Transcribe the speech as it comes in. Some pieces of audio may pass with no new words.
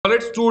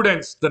Alright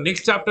students, the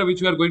next chapter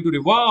which we are going to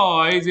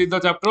revise is the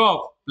chapter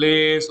of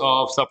place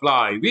of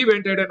supply. We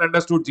went ahead and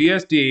understood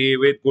GST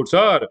with goods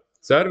or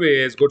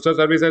service. Goods or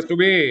service has to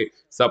be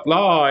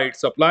supplied.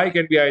 Supply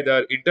can be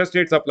either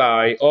interstate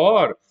supply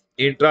or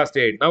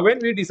intrastate. Now when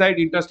we decide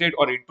interstate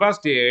or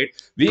intrastate,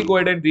 we go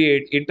ahead and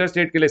read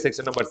interstate ke liye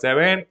section number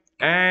 7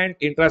 and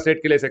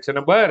intrastate ke liye section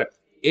number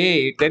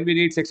 8. Then we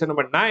read section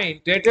number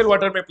 9. Territorial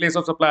water mein place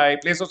of supply.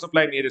 Place of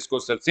supply nearest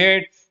coastal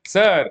state.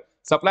 Sir,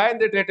 supply in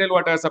the territorial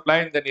water, supply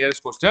in the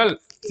nearest coastal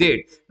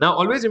state. Now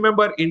always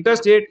remember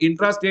interstate,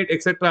 intrastate,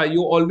 etc.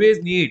 You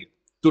always need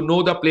to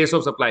know the place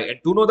of supply. And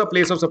to know the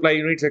place of supply,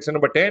 you need section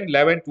number 10,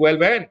 11,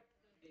 12 and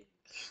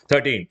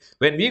 13.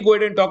 When we go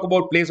ahead and talk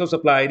about place of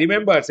supply,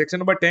 remember section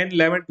number 10,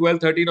 11, 12,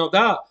 13 of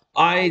the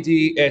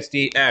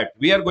IGST Act.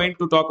 We are going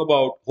to talk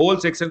about whole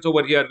sections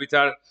over here which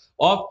are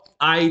of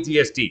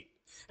IGST.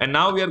 And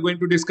now we are going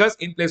to discuss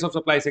in place of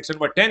supply section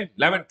number 10,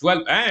 11,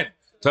 12 and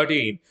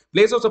 13.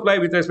 Place of supply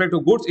with respect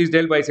to goods is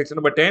dealt by section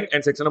number 10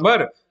 and section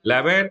number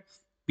 11.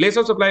 Place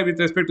of supply with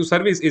respect to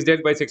service is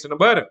dealt by section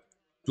number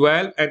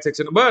 12 and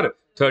section number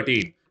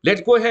 13.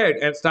 Let's go ahead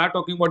and start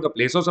talking about the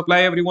place of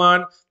supply,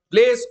 everyone.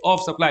 Place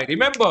of supply.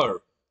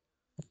 Remember,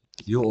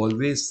 you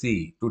always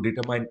see to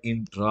determine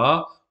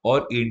intra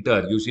or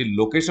inter. You see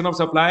location of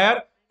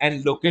supplier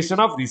and location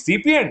of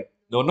recipient.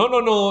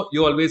 No.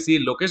 You always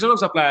see location of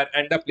supplier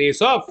and the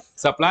place of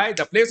supply.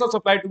 The place of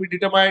supply to be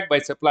determined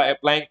by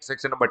applying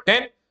section number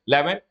 10,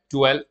 11,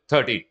 12,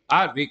 13.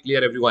 Are we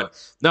clear, everyone?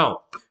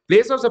 Now,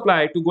 place of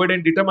supply to go ahead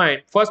and determine,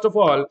 first of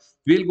all,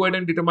 we'll go ahead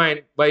and determine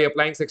by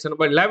applying section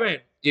number 11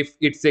 if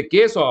it's a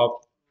case of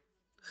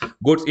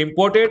goods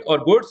imported or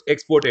goods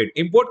exported.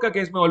 Import ka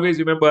case mein always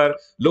remember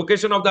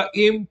location of the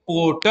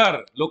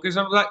importer.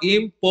 Location of the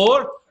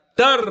importer.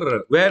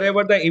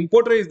 Wherever the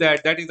importer is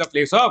that is the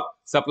place of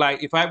supply.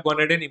 If I have gone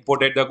ahead and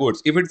imported the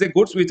goods. If it's the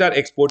goods which are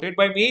exported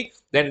by me,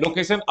 then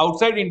location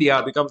outside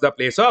India becomes the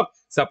place of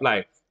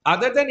supply.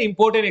 Other than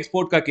import and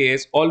export ka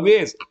case,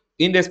 always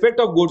in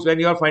respect of goods, when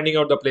you are finding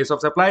out the place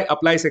of supply,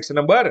 apply section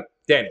number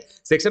 10.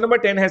 Section number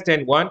 10 has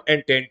 10.1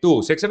 and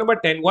 10.2. Section number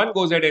 10.1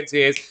 goes ahead and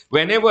says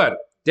whenever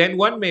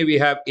 10.1 may we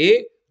have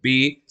A,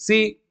 B,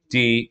 C,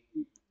 D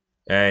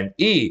and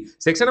E.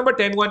 Section number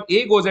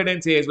 10.1A goes ahead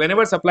and says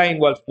whenever supply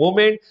involves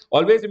movement,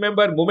 always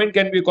remember movement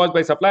can be caused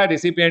by supplier,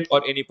 recipient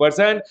or any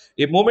person.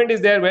 If movement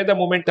is there where the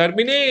movement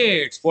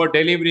terminates for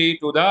delivery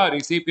to the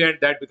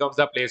recipient, that becomes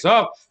the place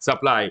of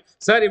supply.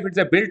 Sir, if it's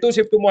a build to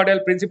ship to model,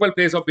 principal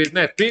place of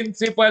business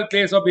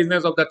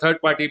of the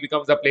third party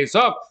becomes the place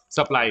of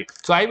supply.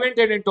 So I went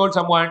ahead and told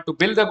someone to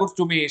build the goods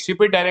to me, ship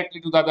it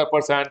directly to the other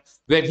person.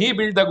 When he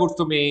built the goods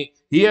to me,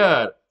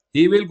 here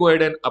he will go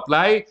ahead and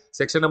apply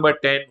section number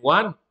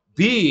 10.1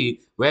 B,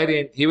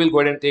 wherein he will go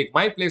ahead and take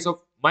my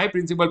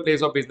principal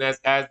place of business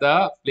as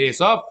the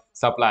place of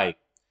supply.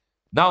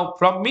 Now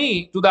from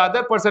me to the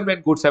other person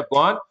when goods have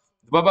gone,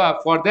 Baba,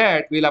 for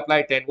that we'll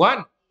apply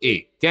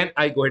 10.1A. Can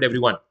I go ahead,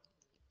 everyone?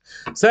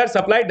 Sir,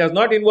 supply does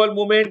not involve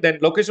movement, then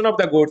location of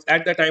the goods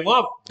at the time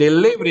of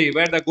delivery,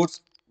 at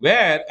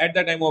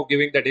the time of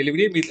giving the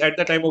delivery means at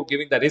the time of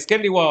giving the risk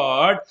and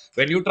reward.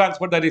 When you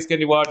transfer the risk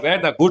and reward,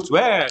 where the goods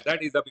were,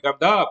 that is become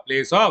the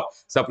place of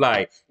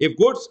supply. If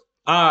goods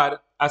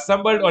are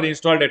assembled or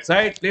installed at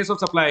site, place of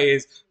supply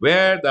is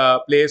where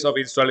the place of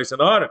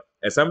installation or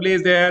assembly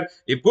is there.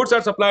 If goods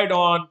are supplied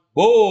on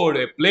board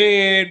a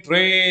plane,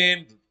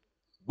 train,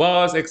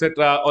 bus,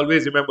 etc.,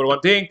 always remember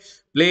one thing,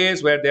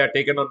 place where they are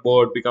taken on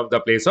board becomes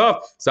the place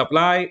of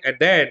supply. And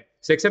then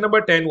section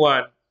number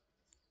 10.1,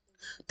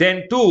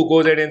 10.2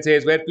 goes ahead and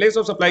says where place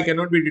of supply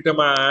cannot be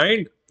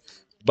determined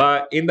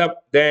but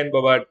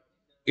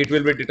it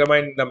will be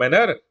determined in the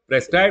manner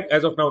prescribed.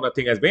 As of now,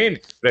 nothing has been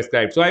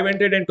prescribed. So I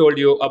went ahead and told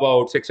you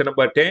about section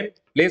number 10,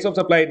 place of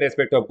supply in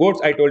respect of goods.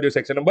 I told you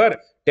section number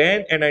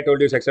 10 and I told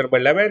you section number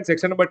 11.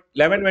 Section number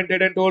 11 went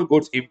ahead and told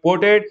goods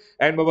imported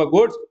and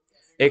goods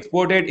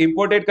exported.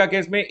 Imported ka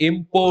case mein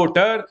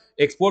importer,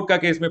 export ka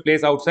case mein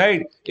place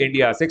outside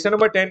India. Section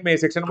number 10 mein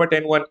section number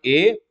 10.1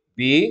 A,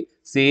 B,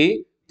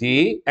 C,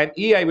 D and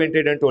E I went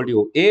ahead and told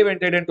you. A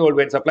went ahead and told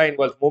when supply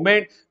involves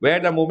movement, where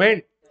the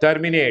movement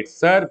terminates.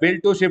 Sir,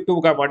 build to ship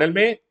to ka model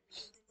mein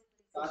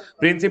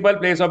principal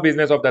place of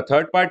business of the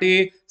third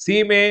party.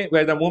 C mein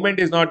where the movement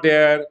is not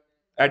there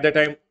at the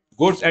time,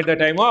 goods at the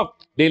time of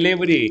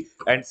delivery.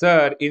 And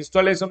sir,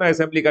 installation or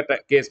assembly ka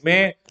case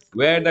mein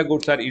where the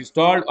goods are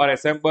installed or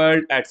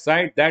assembled at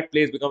site, that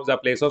place becomes the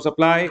place of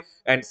supply.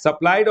 And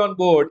supplied on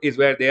board is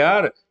where they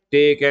are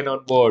taken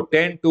on board.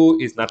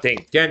 10.2 is nothing.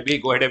 Can we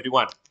go ahead,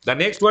 everyone? The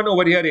next one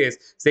over here is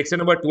section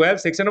number 12.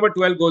 Section number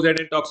 12 goes ahead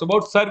and talks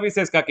about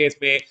services ka case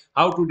mein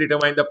how to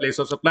determine the place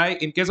of supply.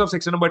 In case of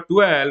section number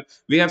 12,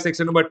 we have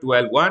section number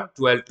 12.1,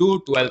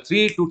 12.2,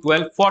 12.3 to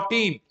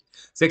 12.14.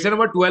 Section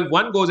number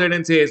 12.1 goes ahead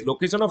and says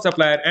location of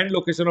supplier and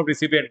location of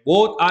recipient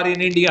both are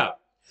in India.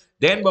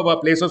 Then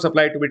place of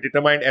supply to be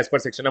determined as per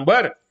section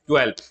number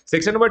 12.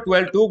 Section number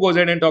 12.2 goes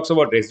ahead and talks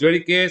about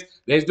residuary case.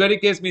 Residuary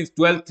case means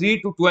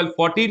 12.3 to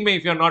 12.14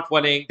 if you are not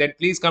following, then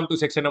please come to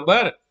section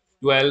number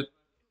 12.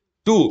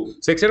 2.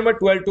 Section number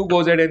 12.2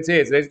 goes ahead and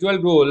says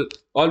residual rule.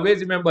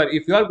 Always remember,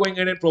 if you are going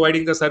ahead and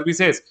providing the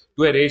services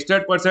to a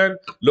registered person,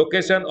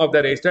 location of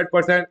the registered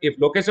person. If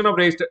location of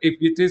registered, if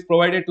it is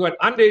provided to an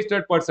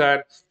unregistered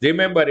person,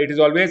 remember it is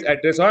always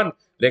address on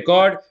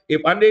record.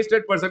 If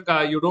unregistered person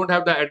ka you don't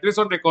have the address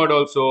on record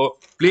also,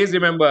 please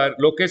remember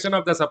location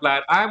of the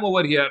supplier. I am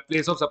over here,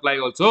 place of supply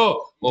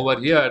also over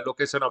here,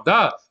 location of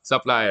the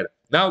supplier.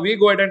 Now we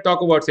go ahead and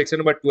talk about section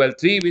number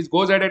 12.3, which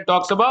goes ahead and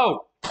talks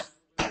about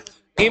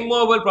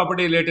immovable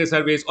property related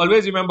service.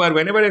 Always remember,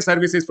 whenever a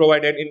service is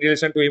provided in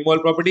relation to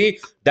immovable property,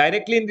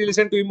 directly in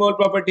relation to immovable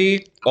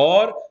property,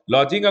 or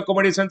lodging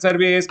accommodation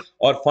service,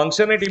 or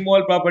function at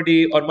immovable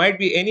property, or might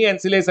be any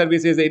ancillary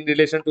services in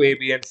relation to A,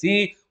 B, and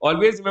C.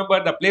 Always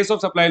remember, the place of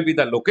supply will be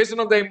the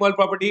location of the immovable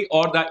property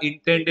or the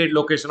intended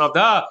location of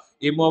the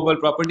immovable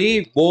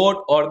property,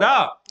 boat or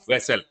the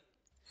vessel.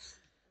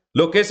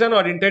 Location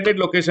or intended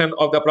location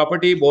of the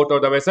property, boat or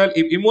the vessel.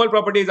 If immovable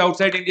property is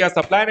outside India,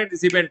 supplier and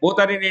recipient both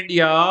are in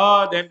India,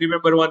 then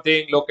remember one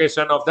thing,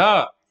 location of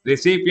the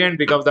recipient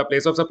becomes the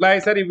place of supply.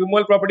 Sir, if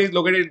immovable property is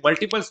located in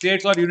multiple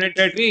states or union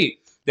territory,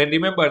 then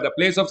remember the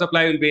place of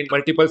supply will be in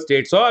multiple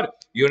states or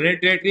union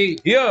territory.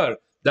 Here,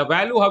 the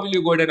value, how will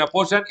you go ahead and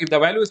apportion? If the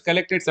value is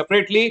collected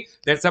separately,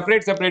 then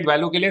separate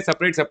value के लिए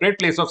separate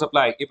place of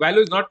supply. If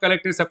value is not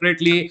collected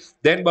separately,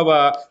 then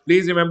Baba,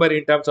 please remember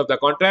in terms of the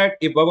contract.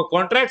 If Baba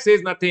contract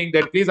says nothing,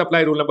 then please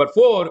apply rule number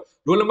 4.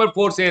 Rule number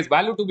 4 says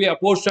value to be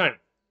apportioned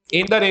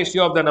in the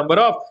ratio of the number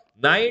of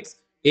nights,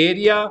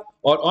 area,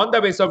 or on the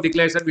basis of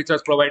declaration which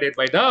was provided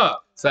by the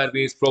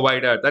service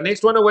provider. The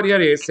next one over here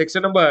is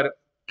section number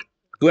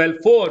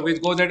 12.4, which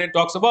goes ahead and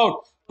talks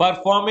about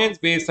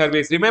performance-based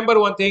service. Remember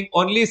one thing,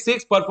 only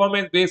 6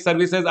 performance-based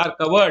services are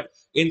covered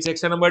in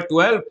section number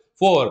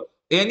 12.4.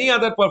 Any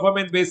other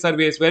performance-based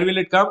service, where will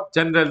it come?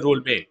 General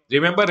rule may.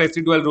 Remember,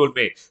 residual rule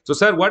may. So,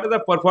 sir, what are the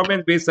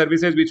performance-based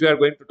services which we are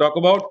going to talk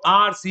about?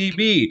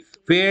 RCB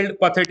failed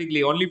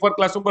pathetically. Only for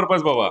classroom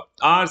purpose, Baba.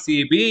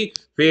 RCB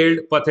failed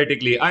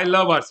pathetically. I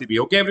love RCB.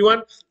 Okay,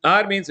 everyone?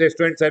 R means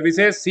restaurant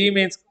services. C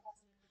means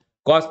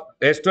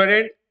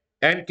restaurant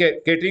and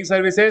catering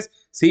services.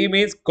 C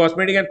means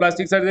cosmetic and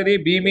plastic surgery.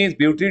 B means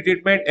beauty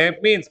treatment. F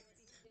means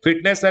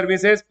fitness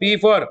services. P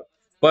for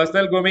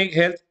personal grooming.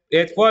 Health.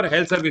 H for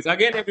health service.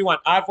 Again, everyone.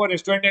 R for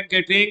restaurant and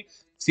catering.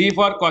 C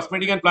for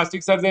cosmetic and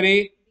plastic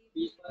surgery.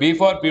 B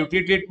for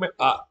beauty treatment.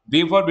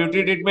 B for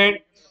beauty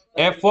treatment.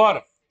 F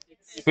for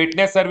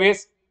fitness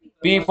service.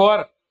 P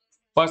for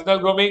personal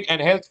grooming,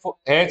 and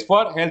H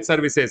for health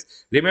services.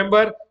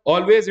 Remember,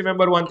 always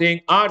remember one thing,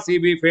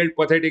 RCB failed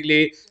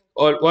pathetically.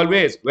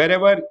 Always,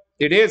 wherever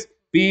it is,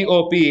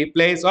 POP,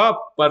 place of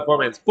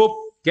performance. Poop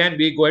can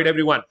be. Go ahead,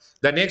 everyone.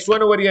 The next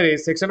one over here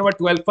is section number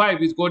 12.5,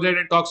 which goes ahead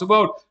and talks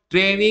about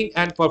training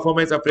and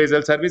performance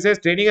appraisal services.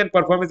 Training and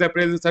performance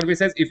appraisal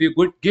services, if you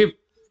could give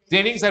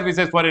training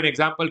services for an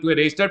example to a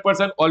registered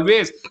person,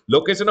 always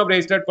location of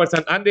registered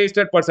person,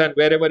 unregistered person,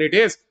 wherever it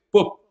is,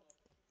 poop.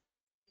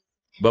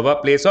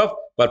 Baba, place of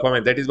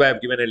performance. That is why I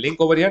have given a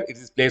link over here. It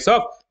is place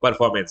of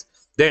performance.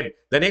 Then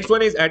the next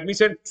one is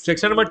admission.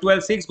 Section number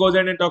 12.6 goes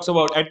ahead and talks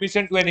about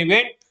admission to an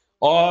event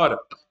or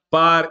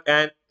park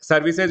and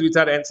services which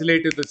are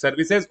ancillary to the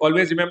services.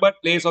 Always remember,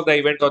 place of the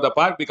event or the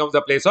park becomes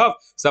the place of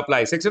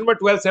supply. Section number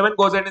 12.7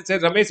 goes ahead and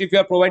says, Ramesh, if you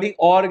are providing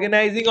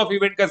organizing of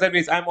event ka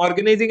service, I am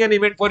organizing an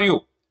event for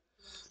you.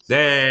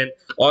 Then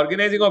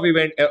organizing of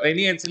event,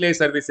 any ancillary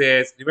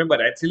services.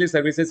 Remember, ancillary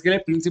services के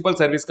लिए principal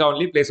service का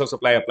only place of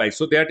supply applies.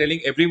 So they are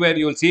telling everywhere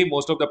you will see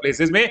most of the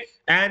places में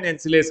and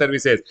ancillary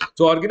services.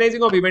 So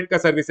organizing of event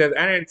का services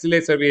and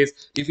ancillary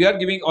service. If you are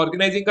giving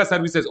organizing का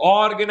services,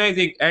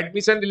 organizing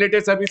admission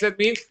related services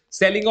means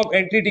selling of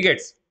entry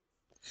tickets.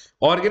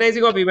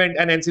 Organizing of event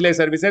and ancillary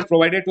services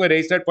provided to a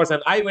registered person.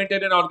 I went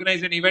in and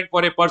organized an event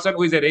for a person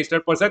who is a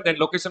registered person. Then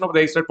location of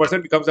registered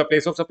person becomes the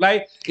place of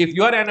supply. If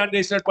you are an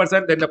unregistered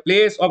person, then the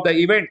place of the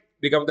event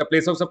becomes the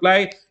place of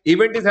supply.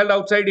 Event is held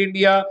outside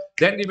India.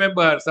 Then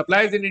remember,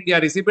 supply is in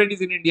India, recipient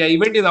is in India.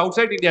 Event is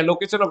outside India.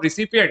 Location of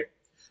recipient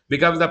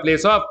becomes the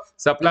place of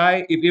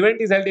supply. If event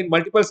is held in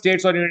multiple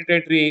states or union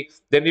territory,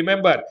 then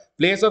remember,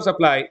 place of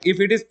supply. If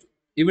it is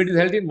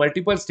held in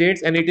multiple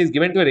states and it is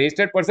given to a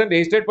registered person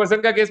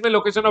का case में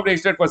location of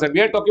registered person. We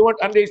are talking about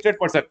unregistered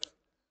person.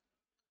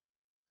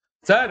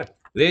 Sir,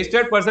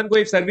 registered person को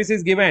if service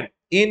is given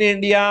in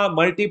India,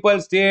 multiple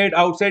state,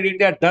 outside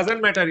India,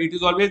 doesn't matter. It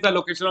is always the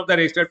location of the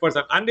registered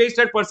person.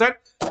 Unregistered person,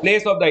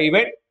 place of the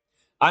event.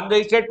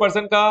 Unregistered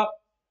person का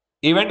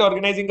event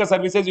organizing का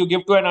services you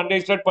give to an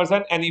unregistered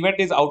person, and event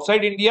is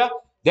outside India,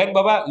 then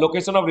Baba,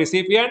 location of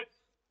recipient.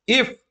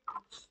 If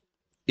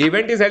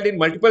event is held in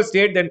multiple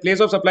states, then place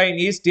of supply in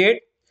each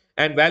state,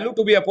 and value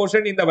to be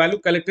apportioned in the value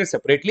collected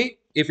separately.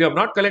 If you have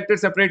not collected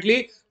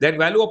separately, then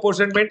value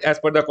apportionment as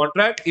per the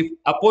contract. If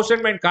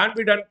apportionment can't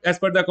be done as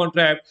per the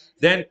contract,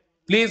 then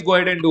please go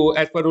ahead and do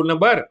as per rule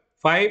number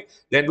 5.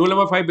 Then rule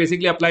number 5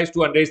 basically applies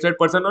to unregistered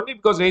person only,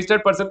 because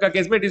registered person ka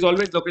case mein it is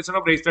always location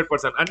of registered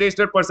person.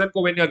 Unregistered person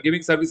ko when you are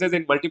giving services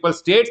in multiple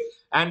states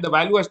and the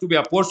value has to be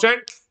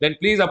apportioned, then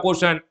please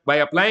apportion by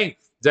applying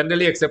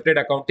generally accepted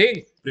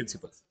accounting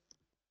principles.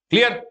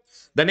 Clear?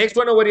 The next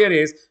one over here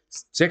is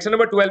section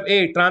number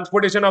 12A,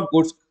 transportation of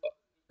goods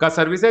ka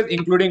services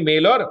including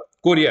mail or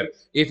courier.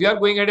 If you are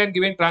going ahead and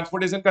giving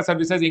transportation ka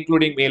services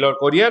including mail or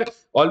courier,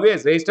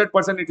 always registered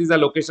person, it is the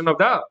location of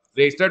the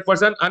registered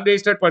person,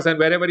 unregistered person,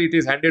 wherever it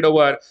is handed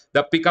over,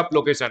 the pickup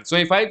location. So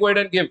if I go ahead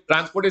and give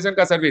transportation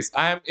ka service,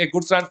 I am a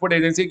goods transport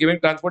agency giving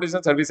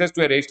transportation services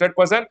to a registered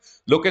person,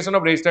 location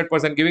of registered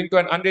person, giving to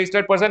an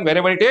unregistered person,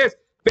 wherever it is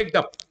picked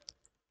up.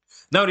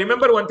 Now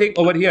remember one thing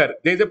over here,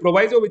 there is a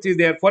proviso which is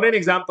there. For an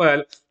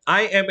example,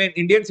 I am an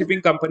Indian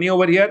shipping company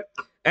over here,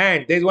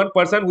 and there is one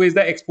person who is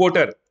the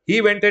exporter.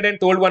 He went ahead and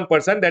told one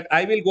person that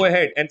I will go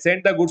ahead and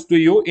send the goods to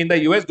you in the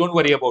US, don't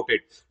worry about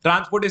it.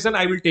 Transportation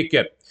I will take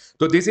care.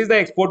 So this is the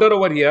exporter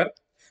over here.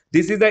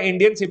 This is the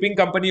Indian shipping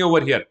company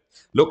over here.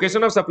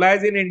 Location of supply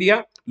is in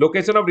India.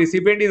 Location of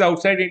recipient is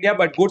outside India,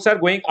 but goods are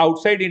going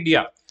outside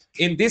India.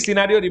 In this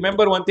scenario,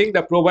 remember one thing,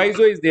 the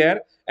proviso is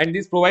there, and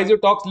this proviso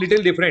talks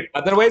little different.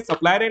 Otherwise,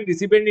 supplier and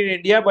recipient in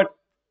India, but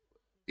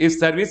if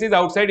service is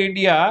outside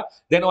India,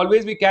 then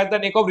always we catch the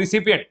neck of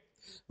recipient.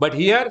 But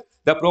here,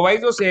 the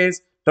proviso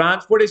says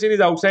transportation is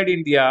outside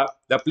India,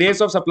 the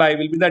place of supply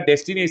will be the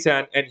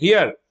destination, and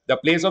here, the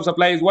place of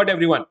supply is what,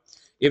 everyone?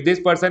 If this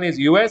person is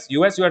US,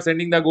 you are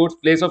sending the goods,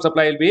 place of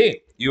supply will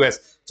be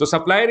US. So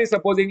supplier is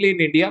supposedly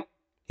in India,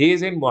 he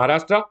is in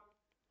Maharashtra.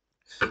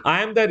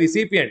 I am the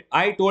recipient.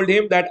 I told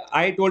him that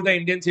I told the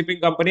Indian shipping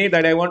company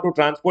that I want to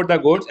transport the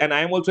goods, and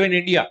I am also in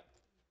India.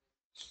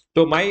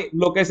 So my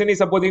location is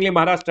supposedly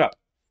Maharashtra.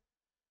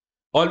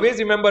 Always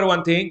remember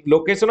one thing,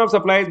 location of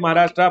supply is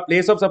Maharashtra,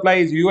 place of supply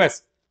is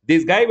US.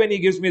 This guy, when he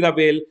gives me the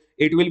bill,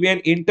 it will be an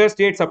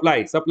interstate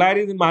supply. Supplier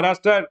is in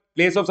Maharashtra,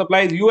 place of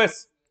supply is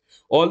US.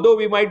 Although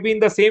we might be in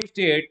the same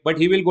state, but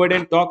he will go ahead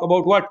and talk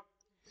about what?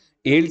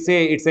 He'll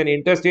say it's an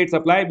interstate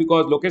supply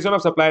because location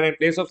of supplier and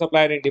place of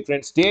supplier in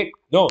different state.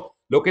 No,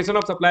 location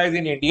of supply is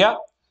in India,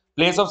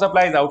 place of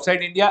supply is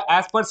outside India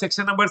as per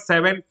section number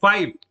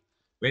 7.5.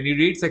 When you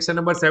read section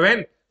number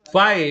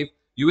 7.5,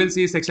 you will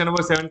see section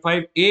number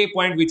 7.5a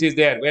point which is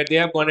there, where they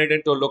have gone ahead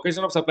and told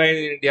location of supply is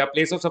in India,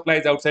 place of supply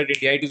is outside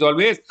India. It is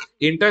always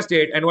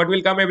interstate, and what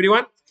will come,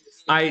 everyone?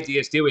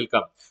 IGST will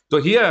come.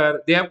 So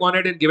here they have gone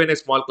ahead and given a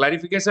small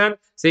clarification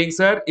saying,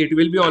 sir, it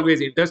will be always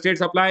interstate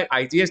supply,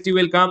 IGST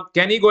will come.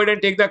 Can he go ahead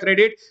and take the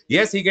credit?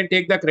 Yes, he can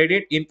take the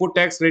credit, input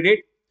tax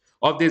credit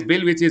of this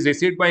bill which is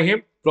received by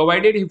him,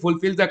 provided he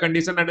fulfills the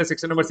condition under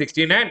section number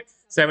 16 and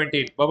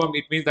 17. Babam,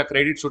 it means the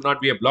credit should not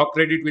be a block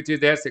credit which is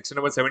there. Section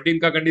number 17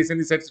 ka condition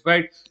is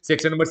satisfied.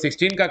 Section number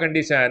 16 ka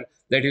condition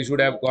that he should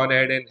have gone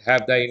ahead and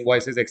have the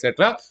invoices,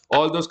 etc.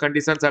 All those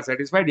conditions are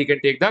satisfied. He can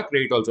take the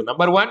credit also.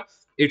 Number one,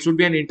 it should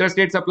be an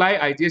interstate supply.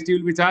 IGST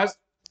will be charged.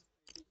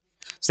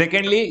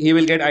 Secondly, he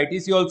will get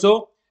ITC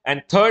also.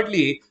 And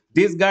thirdly,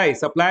 this guy,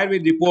 supplier,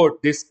 will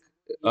report this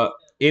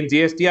in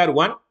GSTR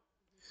 1.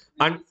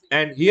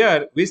 And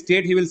here, which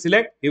state he will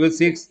select? He will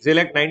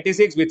select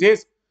 96, which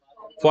is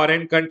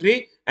foreign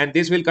country. And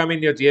this will come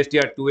in your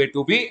GSTR 2A,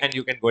 2B. And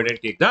you can go ahead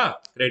and take the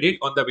credit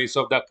on the basis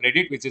of the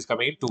credit which is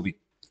coming in 2B.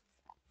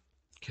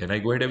 Can I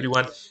go ahead,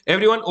 everyone?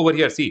 Everyone over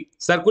here, see,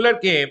 circular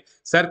came.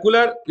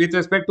 Circular with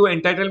respect to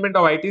entitlement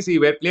of ITC,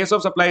 where place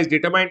of supply is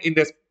determined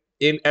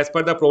in as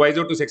per the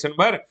proviso to section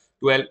number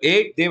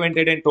 12A. They went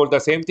ahead and told the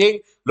same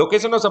thing.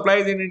 Location of supply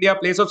is in India,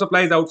 place of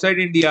supply is outside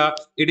India.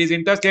 It is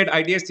interstate,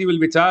 IDST will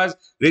be charged.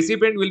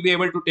 Recipient will be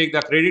able to take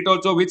the credit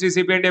also. Which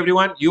recipient,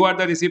 everyone? You are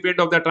the recipient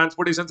of the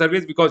transportation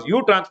service because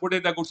you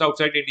transported the goods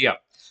outside India.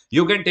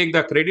 You can take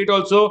the credit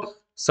also.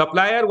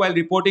 Supplier, while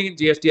reporting in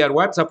GSTR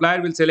 1,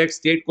 supplier will select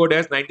state code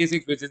as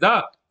 96, which is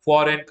the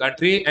foreign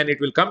country, and it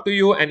will come to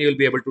you and you will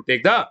be able to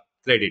take the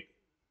credit.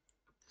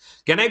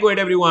 Can I go ahead,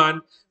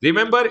 everyone?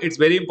 Remember, it's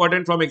very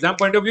important from exam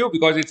point of view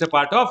because it's a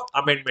part of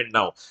amendment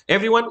now.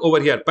 Everyone over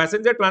here,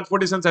 passenger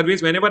transportation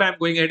service, whenever I'm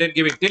going ahead and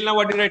giving, till now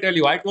what did I tell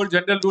you? I told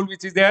general rule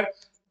which is there.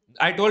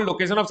 I told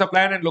location of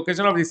supplier and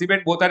location of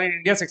recipient both are in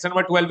India. Section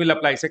number 12 will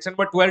apply. Section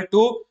number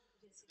 12.2,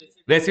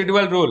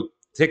 residual rule.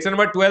 Section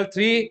number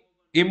 12.3,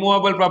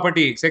 immovable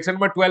property. Section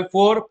number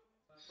 12.4,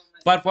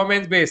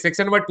 performance based.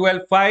 Section number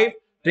 12.5,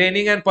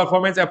 training and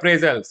performance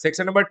appraisal.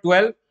 Section number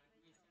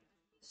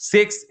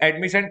 12.6,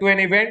 admission to an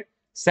event.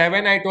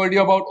 7, I told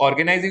you about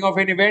organizing of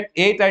an event.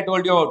 8, I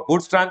told you about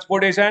goods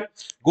transportation.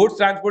 Goods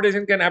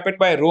transportation can happen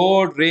by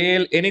road,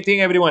 rail,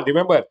 anything, everyone.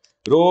 Remember,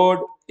 road,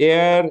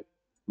 air,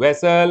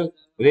 vessel,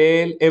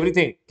 rail,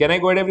 everything. Can I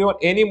go ahead, everyone?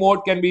 Any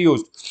mode can be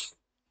used.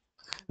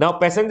 Now,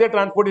 passenger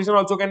transportation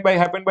also can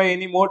happen by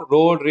any mode,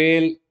 road,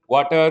 rail,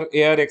 water,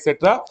 air,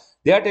 etc.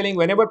 They are telling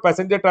whenever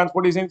passenger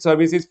transportation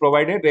service is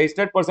provided,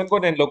 registered person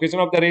code and location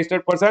of the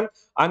registered person,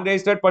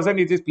 unregistered person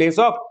is his place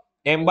of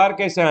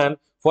embarkation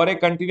for a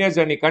continuous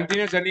journey.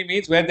 Continuous journey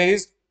means where there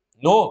is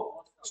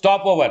no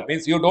stopover,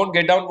 means you don't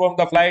get down from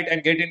the flight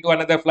and get into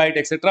another flight,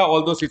 etc.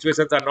 All those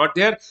situations are not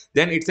there.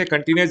 Then it's a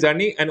continuous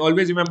journey. And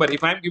always remember,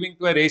 if I'm giving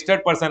to a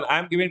registered person,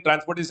 I'm giving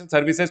transportation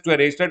services to a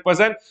registered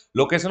person,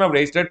 location of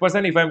registered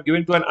person. If I'm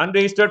giving to an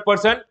unregistered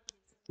person,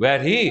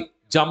 where he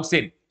jumps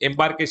in.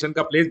 embarkation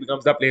का place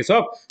becomes the place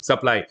of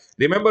supply.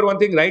 Remember one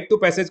thing, right to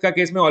passage का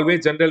case में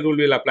always general rule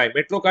will apply.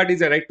 Metro card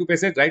is a right to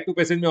passage. Right to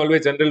passage में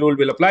always general rule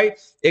will apply.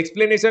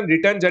 Explanation,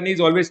 return journey is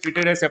always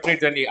treated as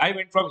separate journey. I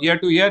went from here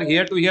to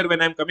here.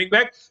 When I'm coming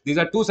back, these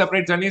are two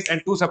separate journeys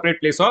and two separate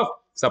place of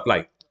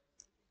supply.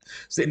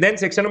 So then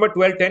section number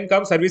 12:10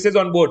 comes services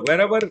on board.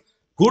 Wherever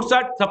goods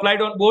are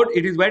supplied on board,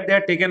 it is where they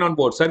are taken on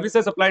board.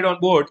 Services supplied on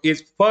board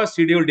is first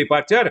scheduled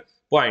departure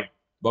point.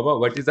 Baba,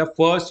 what is the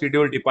first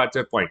scheduled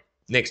departure point?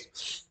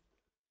 Next.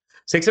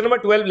 Section number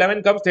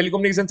 12:11 comes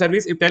telecommunication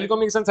service. If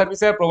telecommunication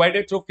services are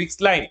provided through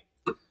fixed line,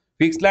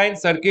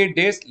 circuit,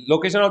 dish,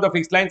 location of the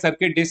fixed line,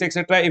 circuit, dish,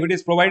 etc. If it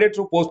is provided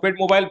through postpaid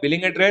mobile,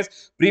 billing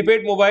address,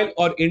 prepaid mobile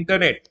or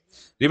internet.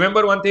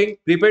 Remember one thing,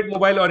 prepaid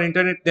mobile or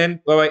internet,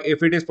 then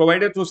if it is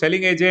provided through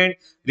selling agent,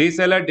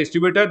 reseller,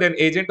 distributor, then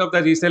agent of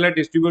the reseller,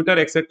 distributor,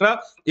 etc.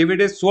 If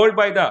it is sold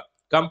by the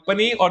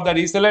company or the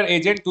reseller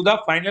agent to the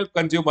final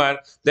consumer,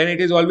 then it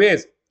is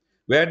always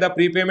where the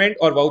prepayment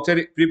or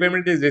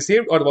prepayment is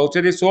received or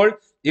voucher is sold.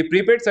 If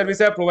prepaid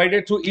services are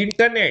provided through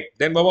internet,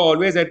 then Baba,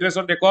 always address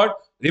on record.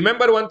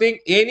 Remember one thing,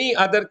 any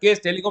other case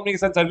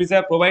telecommunication services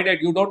are provided,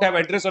 you don't have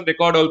address on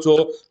record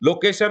also,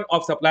 location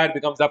of supplier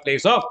becomes the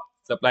place of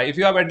supply. If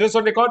you have address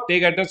on record,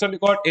 take address on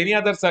record. Any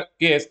other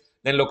case,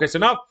 then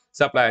location of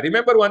supplier.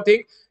 Remember one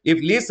thing, if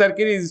lease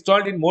circuit is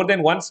installed in more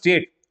than one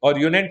state or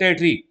union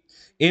territory,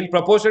 in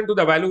proportion to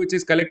the value which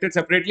is collected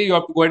separately, you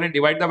have to go ahead and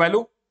divide the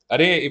value.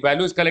 If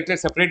value is collected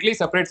separately,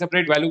 separate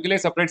value के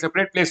लिए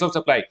separate place of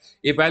supply.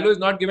 If value is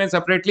not given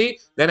separately,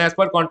 then as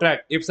per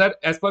contract. If sir,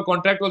 as per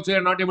contract also you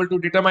are not able to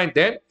determine,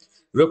 then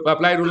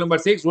apply rule number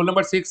 6. Rule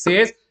number 6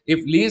 says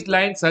if leased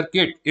line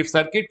circuit, if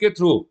circuit के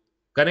through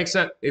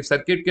connection, if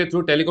circuit के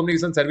through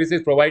telecommunication service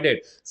is provided,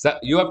 so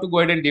you have to go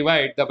ahead and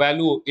divide the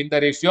value in the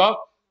ratio of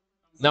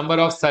number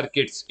of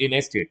circuits in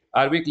a state.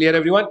 Are we clear,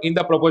 everyone? In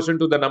the proportion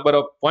to the number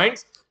of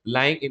points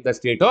lying in the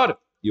state or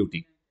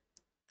UT.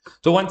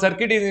 So one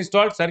circuit is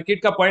installed,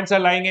 circuit ka points are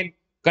lying in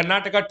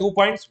Karnataka 2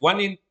 points, 1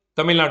 in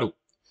Tamil Nadu.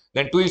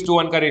 Then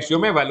 2:1 ka ratio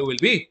mein value will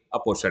be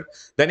apportioned.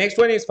 The next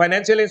one is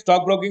financial and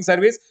stock broking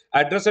service.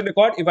 Address on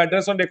record. If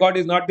address on record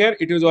is not there,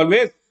 it is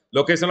always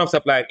location of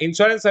supplier.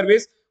 Insurance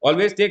service,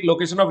 always take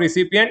location of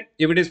recipient.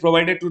 If it is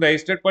provided to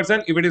registered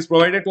person, if it is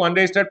provided to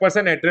unregistered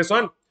person, address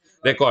on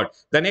record.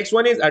 The next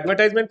one is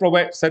advertisement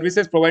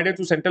services provided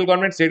to central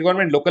government, state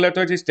government, local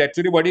authority,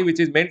 statutory body,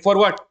 which is meant for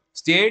what?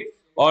 State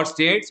or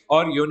states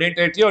or union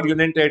territory or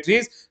union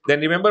territories. Then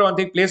remember one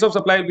thing, place of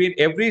supply will be in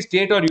every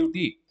state or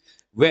UT,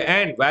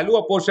 and value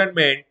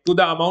apportionment to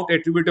the amount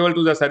attributable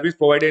to the service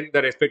provided in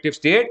the respective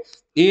state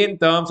in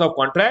terms of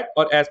contract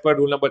or as per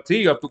rule number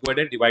 3, you have to go ahead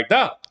and divide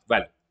the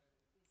value.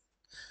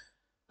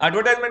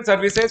 Advertisement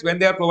services, when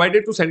they are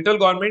provided to central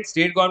government,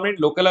 state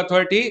government, local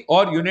authority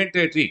or union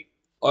territory,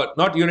 or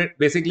not unit,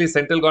 basically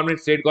central government,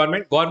 state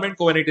government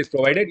co when it is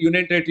provided,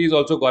 union territory is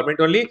also government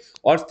only,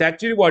 or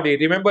statutory body.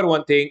 Remember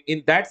one thing,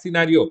 in that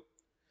scenario,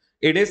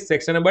 it is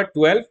section number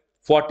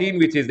 12:14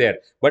 which is there.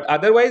 But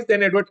otherwise,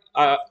 then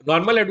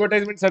normal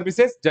advertisement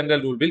services,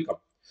 general rule will come.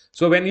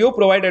 So when you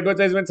provide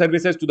advertisement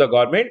services to the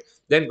government,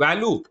 then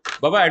value,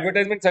 Baba,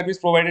 advertisement service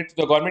provided to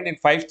the government in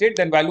 5 states,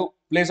 then value,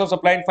 place of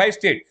supply in 5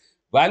 states.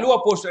 Value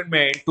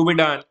apportionment to be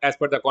done as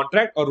per the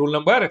contract or rule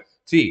number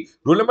 3.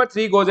 Rule number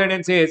 3 goes ahead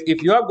and says,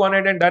 if you have gone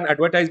ahead and done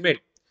advertisement,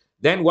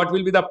 then what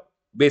will be the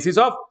basis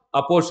of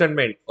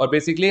apportionment, or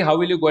basically how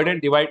will you go ahead and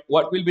divide,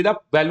 what will be the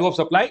value of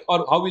supply,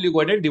 or how will you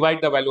go ahead and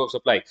divide the value of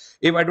supply.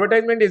 If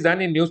advertisement is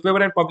done in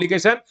newspaper and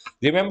publication,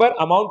 remember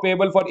amount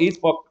payable for each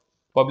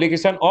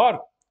publication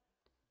or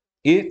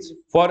each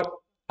for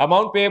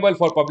amount payable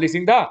for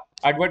publishing the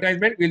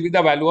advertisement will be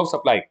the value of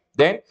supply.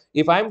 Then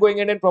if I am going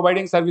in and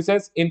providing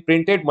services in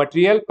printed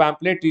material,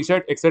 pamphlet,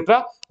 t-shirt,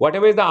 etc.,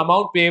 whatever is the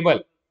amount payable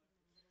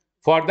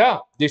for the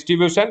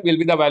distribution will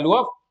be the value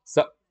of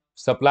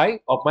supply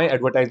of my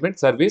advertisement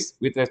service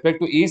with respect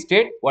to each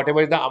state,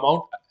 whatever is the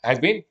amount has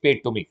been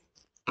paid to me.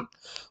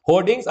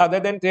 Hoardings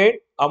other than trade,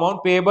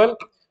 amount payable.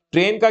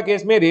 Train ka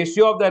case mein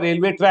ratio of the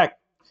railway track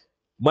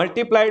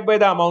multiplied by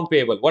the amount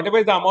payable. Whatever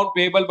is the amount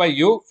payable by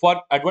you for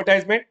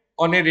advertisement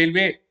on a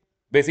railway,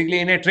 basically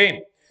in a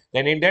train,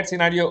 then in that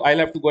scenario, I'll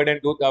have to go ahead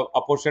and do the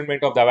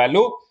apportionment of the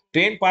value.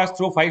 Train passed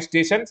through 5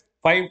 stations,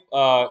 5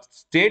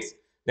 states,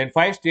 then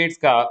 5 states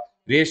ka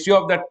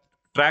ratio of the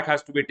track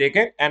has to be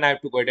taken and I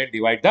have to go ahead and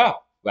divide the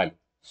value.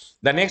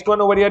 The next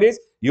one over here is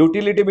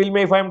utility bill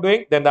may if I am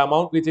doing, then the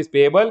amount which is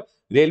payable.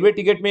 Railway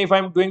ticket may if I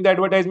am doing the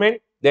advertisement,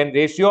 then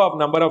ratio of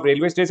number of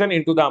railway station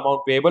into the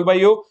amount payable by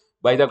you,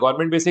 by the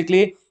government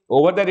basically.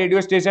 Over the radio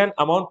station,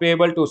 amount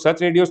payable to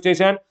such radio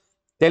station.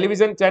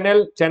 Television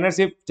channel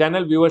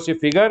viewership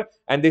figure,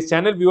 and this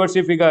channel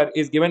viewership figure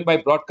is given by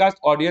Broadcast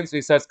Audience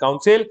Research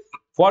Council.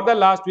 For the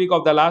last week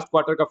of the last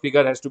quarter ka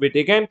figure has to be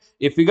taken.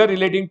 If figure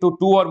relating to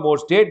 2 or more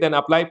states, then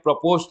apply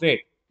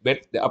proportionate,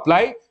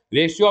 apply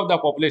ratio of the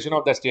population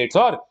of the states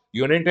or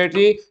union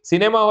territory.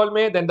 Cinema hall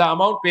mein, then the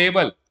amount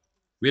payable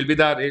will be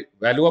the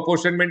value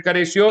apportionment ka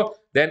ratio.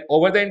 Then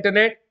over the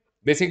internet,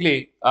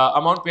 Basically,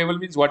 amount payable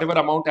means whatever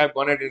amount I've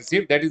gone and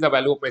received, that is the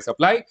value of my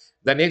supply.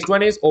 The next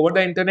one is over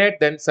the internet.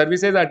 Then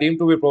services are deemed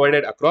to be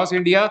provided across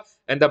India,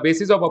 and the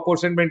basis of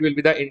apportionment will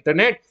be the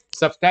internet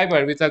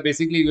subscriber, which are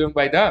basically given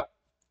by the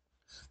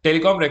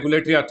Telecom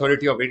Regulatory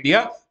Authority of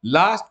India.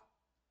 Last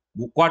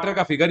quarter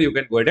ka figure you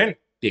can go ahead and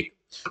take.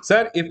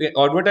 Sir, if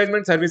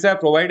advertisement services are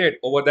provided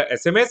over the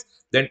SMS,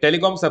 then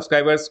telecom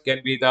subscribers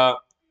can be the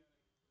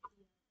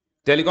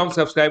ratio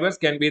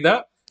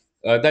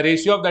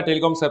of the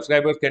telecom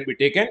subscribers can be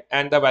taken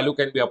and the value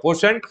can be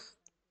apportioned,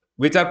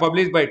 which are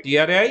published by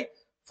TRAI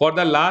for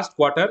the last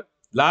quarter.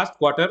 Last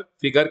quarter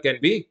figure can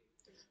be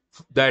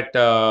that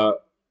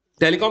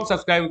telecom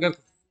subscriber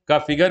ka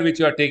figure which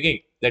you are taking,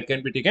 that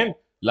can be taken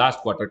last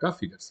quarter ka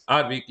figures.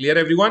 Are we clear,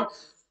 everyone?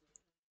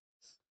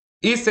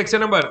 Is section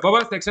number,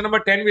 Baba, section number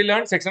 10 we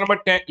learned, section number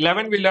 10,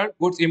 11 we learned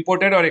goods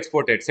imported or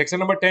exported. Section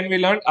number 10 we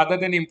learned other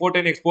than import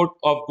and export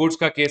of goods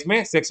ka case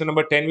mein, section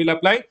number 10 will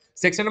apply.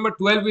 Section number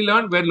 12 we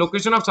learned where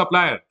location of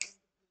supplier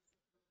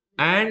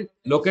and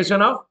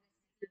location of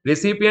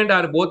recipient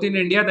are both in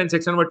India, then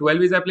section number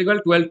 12 is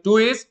applicable.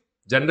 12.2 is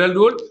general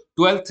rule.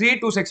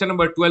 12.3 to section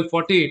number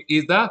 12.14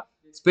 is the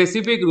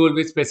specific rule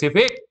with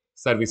specific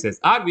services.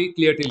 Are we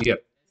clear till here?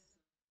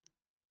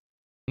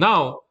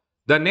 Now,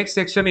 the next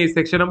section is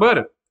section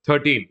number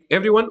 13.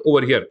 Everyone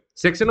over here.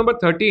 Section number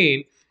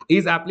 13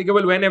 is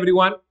applicable when,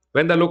 everyone?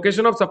 When the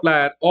location of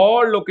supplier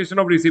or location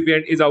of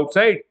recipient is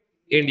outside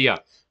India.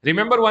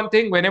 Remember one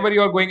thing, whenever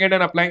you are going ahead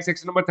and applying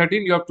section number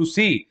 13, you have to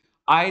see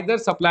either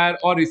supplier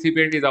or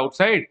recipient is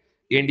outside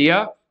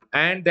India,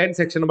 and then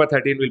section number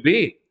 13 will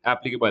be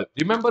applicable.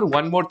 Remember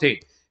one more thing.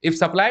 If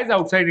supply is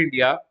outside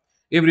India,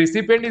 if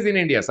recipient is in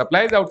India,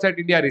 supply is outside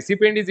India,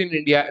 recipient is in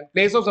India, and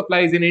place of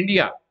supply is in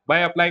India, by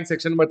applying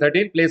section number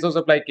 13, place of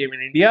supply came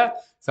in India,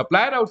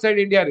 supplier outside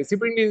India,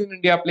 recipient is in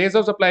India, place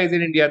of supply is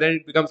in India, then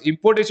it becomes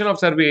importation of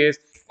service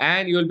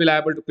and you will be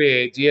liable to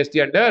pay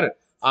GST under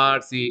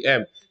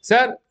RCM.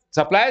 Sir,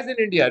 supply is in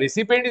India,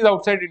 recipient is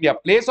outside India,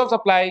 place of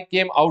supply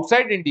came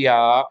outside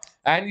India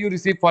and you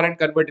receive foreign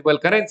convertible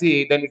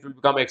currency, then it will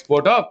become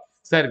export of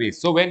service.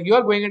 So when you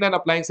are going in and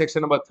applying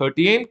section number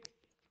 13,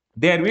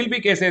 there will be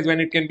cases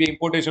when it can be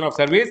importation of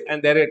service,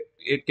 and there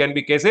it can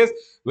be cases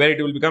where it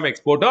will become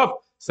export of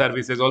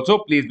services also.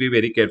 Please be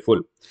very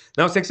careful.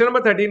 Now, section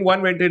number 13,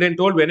 one went ahead and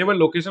told whenever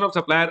location of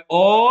supplier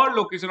or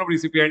location of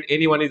recipient,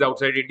 anyone is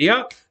outside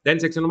India, then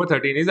section number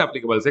 13 is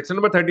applicable. Section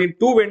number 13,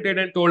 2 went ahead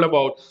and told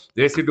about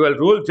residual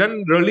rule.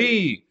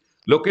 Generally,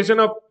 location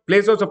of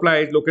place of supply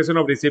is location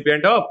of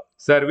recipient of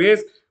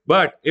service.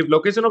 But if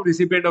location of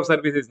recipient of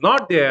service is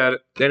not there,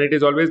 then it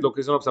is always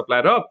location of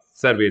supplier of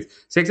service.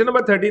 Section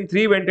number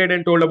 13.3 went ahead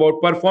and told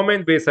about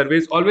performance-based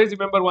service. Always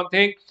remember one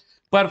thing,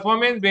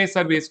 performance-based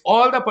service.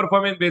 All the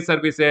performance-based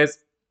services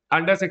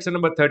under section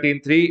number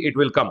 13.3, it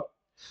will come.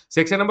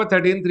 Section number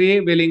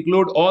 13.3 will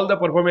include all the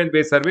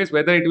performance-based service,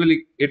 whether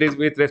it is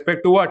with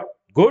respect to what?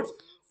 Goods,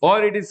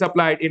 or it is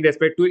supplied in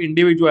respect to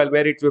individual,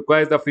 where it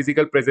requires the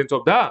physical presence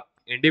of the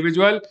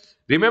individual.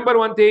 Remember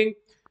one thing,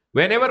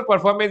 whenever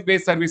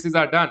performance-based services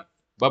are done,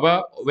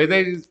 Baba, whether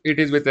it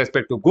is with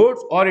respect to goods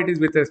or it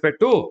is with respect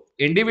to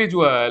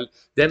individual,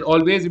 then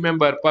always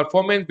remember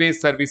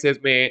performance-based services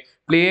may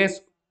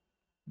place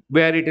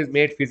where it is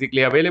made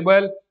physically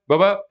available.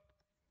 Baba,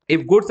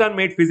 if goods are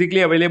made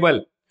physically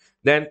available,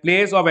 then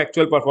place of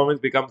actual performance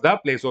becomes the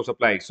place of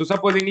supply. So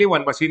supposingly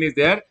one machine is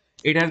there,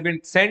 it has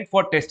been sent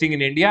for testing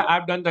in India.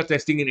 I've done the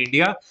testing in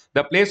India.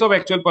 The place of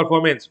actual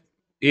performance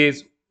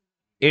is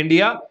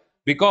India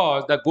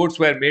because the goods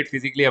were made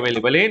physically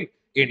available in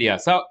India.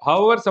 So,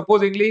 however,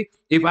 supposingly,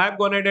 if I have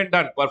gone ahead and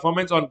done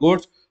performance on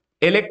goods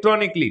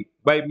electronically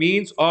by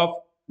means of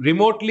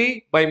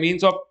remotely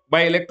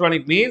by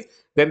electronic means,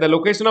 then the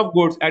location of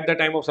goods at the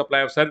time of supply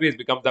of service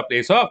becomes the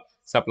place of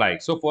supply.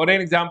 So, for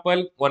an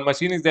example, one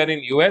machine is there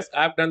in US.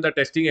 I have done the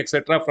testing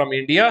etc. from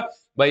India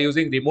by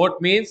using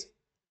remote means.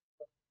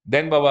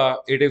 Then, Baba,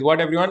 it is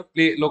what everyone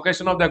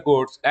location of the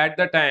goods at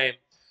the time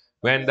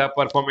when the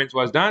performance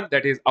was done,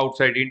 that is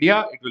outside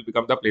India, it will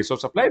become the place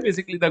of supply.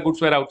 Basically, the goods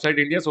were outside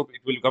India, so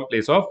it will become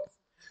place of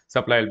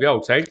supply will be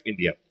outside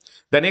India.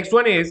 The next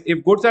one is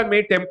if goods are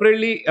made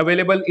temporarily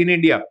available in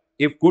India,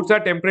 if goods are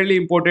temporarily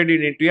imported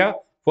in India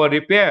for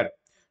repair,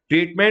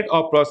 treatment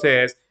or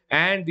process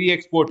and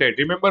re-exported.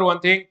 Remember one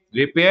thing,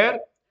 repair,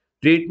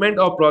 treatment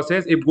or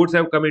process, if goods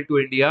have come into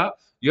India,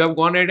 you have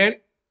gone ahead and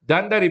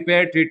done the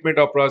repair, treatment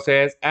or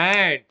process,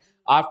 and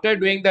after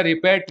doing the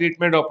repair,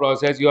 treatment or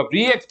process, you have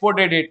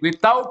re-exported it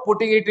without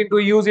putting it into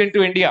use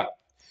into India.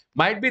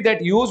 Might be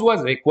that use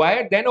was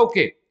required, then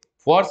okay.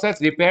 For such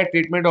repair,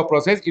 treatment or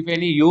process, if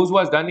any use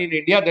was done in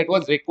India that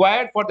was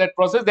required for that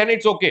process, then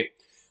it's okay.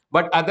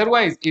 But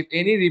otherwise, if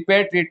any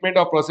repair, treatment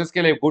or process ke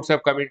liye goods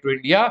have come into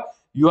India,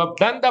 you have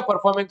done the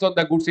performance on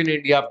the goods in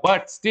India,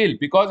 but still,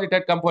 because it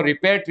had come for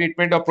repair,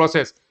 treatment or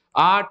process,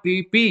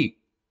 RTP,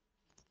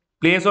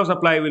 place of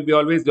supply will be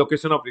always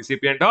location of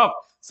recipient of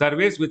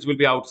service, which will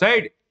be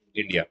outside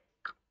India.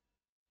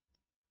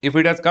 If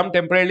it has come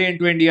temporarily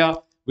into India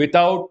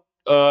without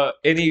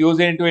any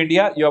user into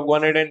India, you have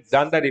gone ahead and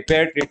done the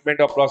repair, treatment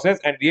or process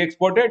and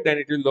re-exported, then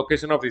it is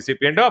location of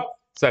recipient of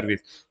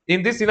service.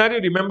 In this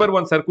scenario, remember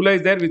one circular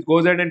is there which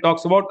goes ahead and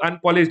talks about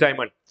unpolished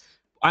diamond.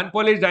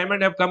 Unpolished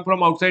diamond have come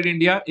from outside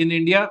India. In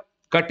India,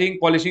 cutting,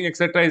 polishing,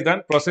 etc. is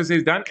done, process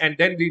is done, and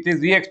then it is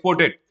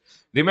re-exported.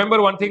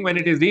 Remember one thing, when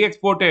it is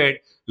re-exported,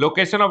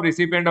 location of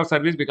recipient of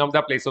service becomes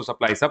the place of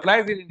supply. Supply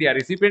is in India,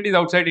 recipient is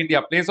outside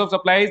India. Place of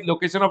supply is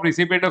location of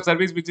recipient of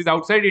service which is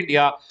outside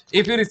India.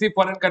 If you receive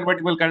foreign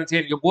convertible currency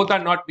and you both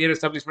are not near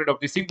establishment of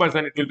distinct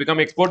person, it will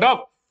become export of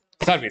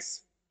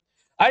service.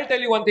 I'll tell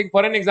you one thing.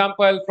 For an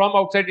example, from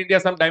outside India,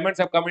 some diamonds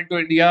have come into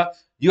India.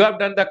 You have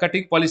done the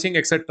cutting, polishing,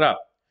 etc.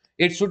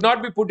 It should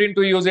not be put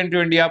into use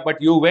into India,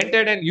 but you went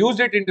ahead and used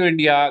it into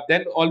India.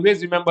 Then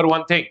always remember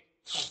one thing.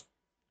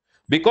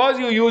 Because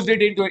you used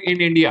it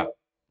in India,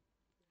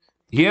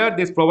 here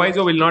this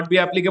proviso will not be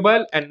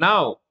applicable, and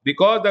now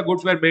because the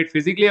goods were made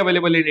physically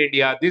available in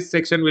India, this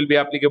section will be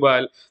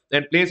applicable,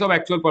 and place of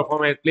actual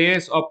performance,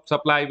 place of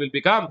supply will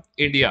become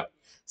India.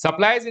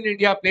 Supplies in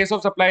India, place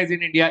of supplies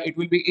in India, it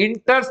will be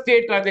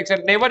interstate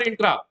transaction, never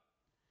intra.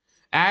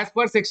 As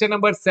per section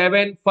number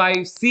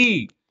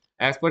 75C,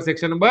 as per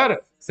section number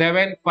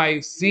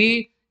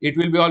 75C, it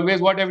will be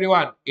always what,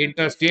 everyone?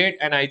 Interstate,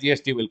 and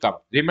IGST will come.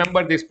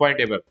 Remember this point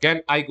ever.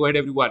 Can I go ahead,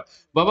 everyone?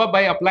 Baba,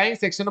 by applying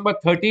section number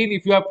 13,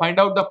 if you have find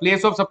out the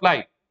place of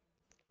supply,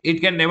 it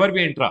can never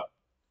be intra.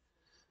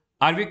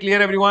 Are we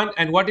clear, everyone?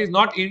 And what is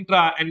not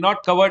intra and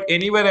not covered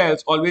anywhere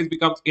else always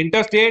becomes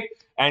interstate,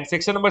 and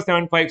section number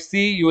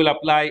 75C you will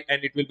apply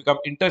and it will become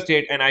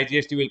interstate, and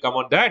IGST will come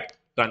on that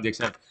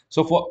transaction.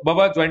 So for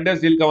Baba,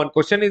 joinders will come. One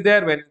question is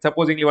there, when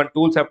supposing one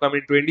tools have come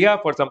into India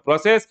for some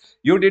process,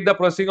 you did the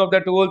processing of the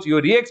tools, you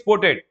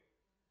re-exported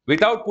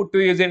without put to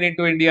use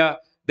into India,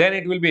 then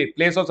it will be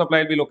place of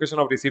supply will be location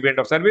of recipient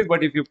of service.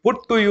 But if you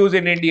put to use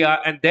in India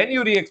and then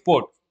you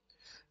re-export,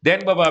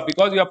 then Baba,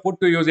 because you have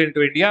put to use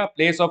into India,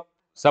 place of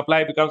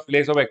supply becomes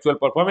place of actual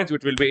performance,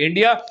 which will be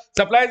India.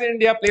 Supplies in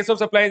India, place of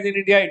supplies in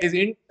India, it is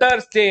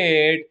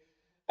interstate,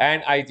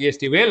 and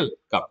IGST will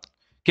come.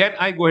 Can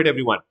I go ahead,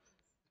 everyone?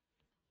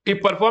 If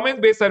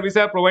performance-based services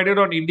are provided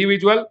on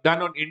individual,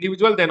 done on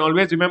individual, then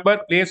always remember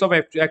place of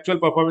actual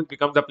performance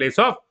becomes the place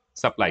of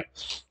supply.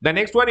 The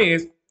next one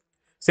is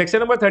section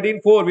number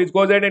 13.4, which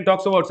goes ahead and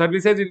talks about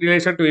services in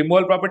relation to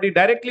immovable property.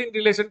 Directly in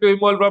relation to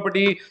immovable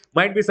property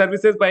might be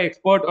services by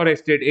expert or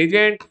estate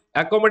agent,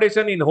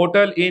 accommodation in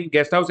hotel, in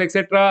guest house,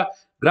 etc.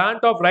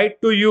 Grant of right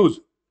to use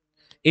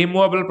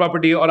immovable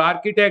property, or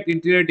architect,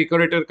 interior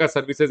decorator ka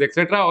services,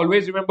 etc.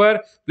 Always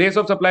remember place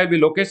of supply will be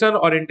location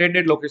or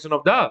intended location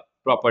of the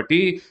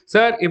property.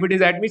 Sir, if it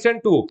is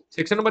admission to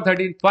section number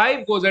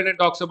 13.5 goes ahead and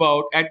talks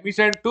about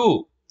admission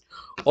to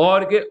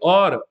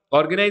or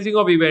organizing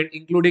of event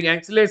including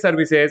ancillary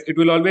services, it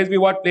will always be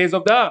what, place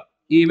of the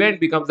event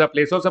becomes the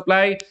place of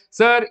supply.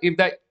 Sir, if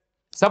the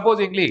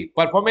supposingly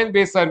performance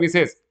based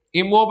services,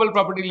 immovable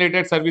property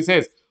related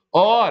services,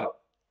 or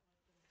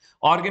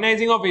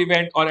organizing of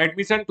event or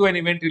admission to an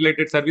event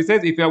related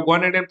services, if you have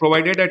gone ahead and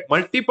provided at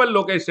multiple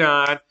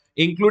location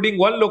including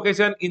one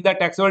location in the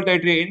taxable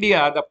territory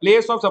India, the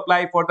place of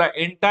supply for the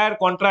entire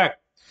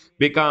contract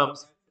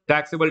becomes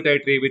taxable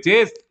territory, which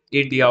is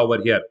India over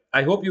here.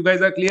 I hope you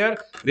guys are clear.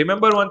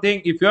 Remember one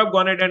thing, if you have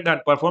gone ahead and done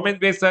performance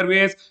based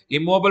service,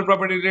 immovable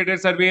property related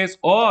service,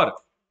 or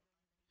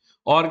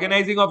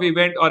organizing of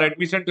event or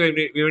admission to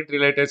event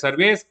related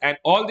service, and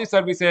all these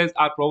services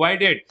are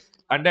provided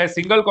under a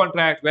single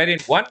contract wherein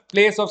one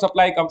place of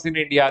supply comes in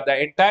India,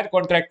 the entire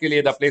contract ke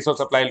liye the place of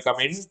supply will come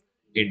in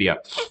India.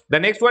 The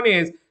next one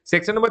is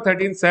section number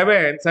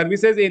 13.7,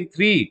 services in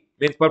 3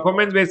 means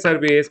performance based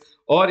service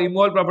or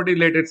immovable property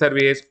related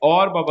service,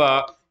 or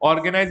Baba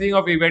organizing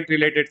of event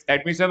related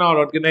admission or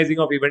organizing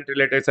of event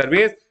related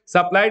service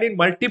supplied in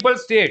multiple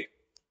states.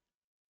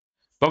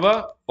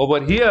 Baba,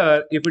 over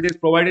here, if it is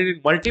provided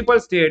in multiple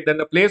states, then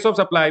the place of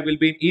supply will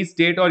be in each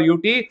state or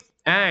UT,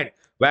 and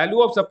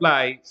value of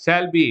supply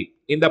shall be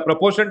in the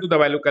proportion to the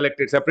value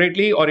collected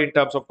separately or in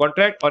terms of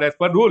contract or as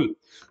per rule.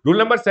 Rule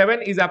number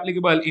 7 is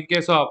applicable in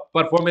case of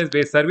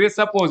performance-based service.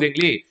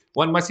 Supposingly,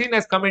 one machine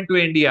has come into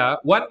India,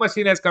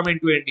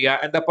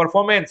 and the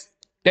performance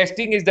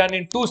testing is done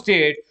in 2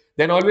 states,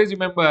 then always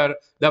remember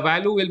the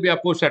value will be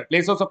apportioned.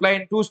 Place of supply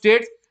in 2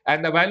 states,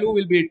 and the value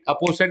will be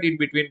apportioned in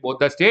between both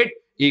the states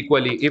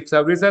equally. If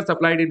services are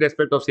supplied in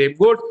respect of same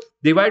goods,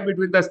 divide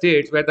between the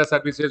states where the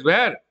services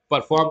were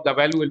performed, the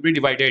value will be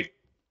divided.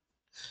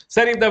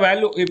 Sir,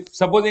 if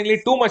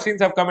supposedly 2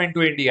 machines have come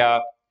into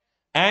India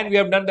and we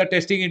have done the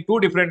testing in 2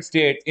 different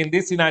states, in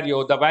this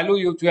scenario, the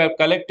value which we have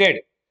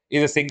collected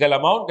is a single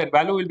amount, then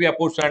value will be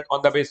apportioned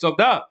on the basis of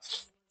the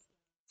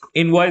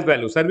invoice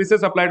value.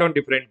 Services supplied on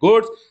different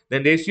goods,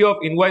 then ratio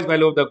of invoice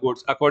value of the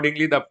goods,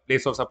 accordingly the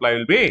place of supply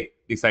will be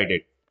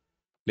decided.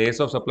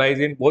 Place of supply is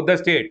in both the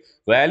state.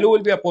 Value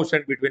will be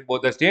apportioned between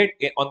both the state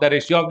on the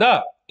ratio of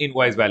the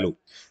invoice value.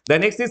 The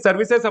next is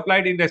services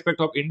supplied in respect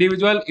of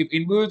individual. If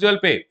individual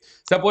pay,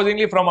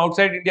 supposedly from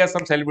outside India,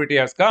 some celebrity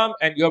has come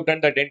and you have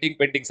done the denting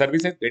painting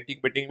services. Denting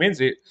painting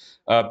means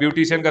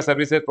beautician ka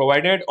services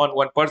provided on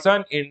one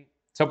person in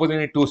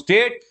supposing to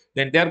state,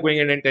 then they are going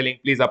in and telling,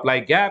 please apply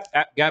gap.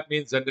 Gap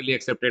means generally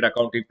accepted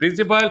accounting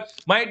principle.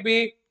 Might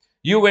be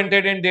you went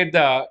ahead and did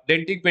the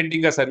denting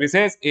pending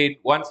services in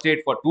one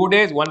state for 2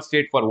 days, one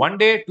state for 1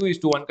 day,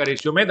 2:1 ka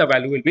ratio mein the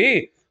value will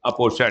be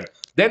apportioned.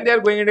 Then they are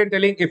going in and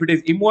telling if it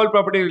is immovable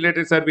property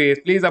related service,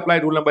 please apply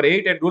rule number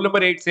 8. And rule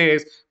number 8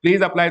 says,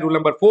 please apply rule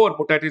number 4,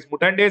 mutatis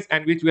mutandis,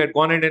 and which we had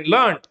gone in and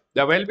learned.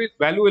 The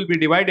value will be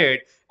divided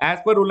as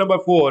per rule number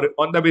 4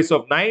 on the basis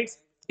of nights,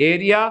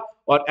 area,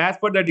 or as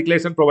per the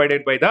declaration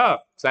provided by the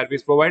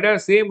service provider.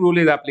 Same rule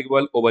is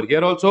applicable over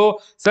here also.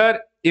 Sir,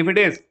 if it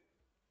is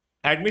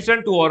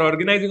admission to or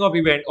organizing of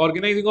event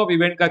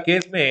ka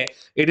case mein,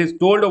 it is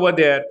told over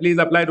there, please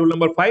apply rule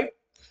number 5.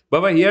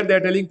 Baba, here they are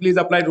telling please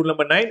apply rule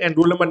number 9, and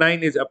rule number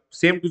 9 is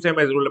same as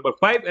rule number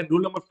 5, and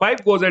rule number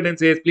 5 goes ahead and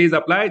says please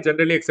apply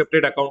generally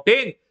accepted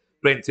accounting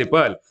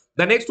principle.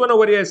 The next one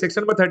over here is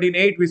section number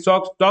 13.8, which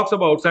talks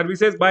about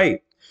services by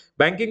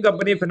banking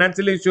company,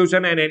 financial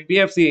institution, and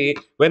NBFC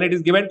when it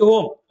is given to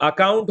whom?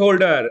 Account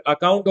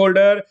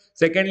holder.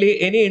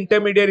 Secondly, any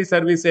intermediary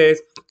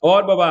services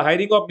or Baba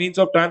hiring of means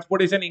of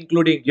transportation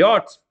including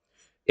yachts,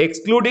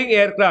 excluding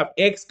aircraft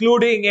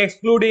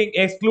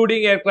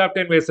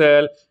and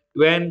vessel.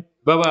 When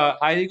Baba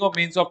hiring of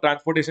means of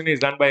transportation is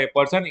done by a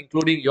person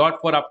including yacht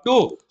for up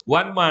to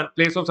 1 month,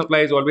 place of supply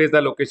is always the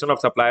location of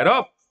supplier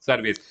of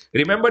service.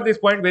 Remember this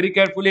point very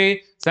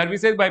carefully.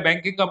 Services by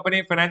banking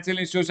company, financial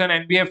institution,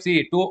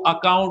 NBFC to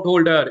account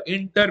holder,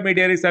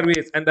 intermediary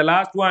service, and the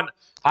last one,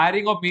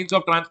 hiring of means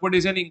of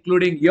transportation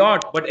including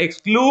yacht but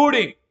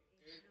excluding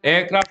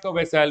aircraft or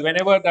vessel.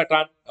 Whenever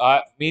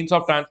the means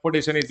of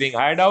transportation is being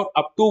hired out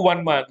up to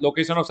 1 month,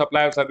 location of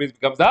supply of service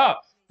becomes the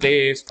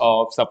place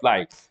of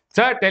supply.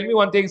 Sir, tell me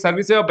one thing,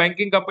 services of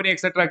banking company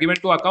etc. given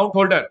to account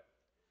holder,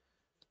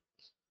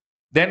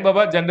 then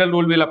Baba general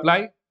rule will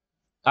apply.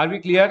 Are we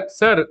clear?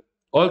 Sir,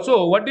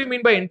 also what do you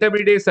mean by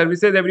intermediary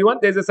services everyone?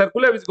 There is a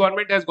circular which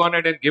government has gone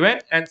ahead and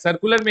given, and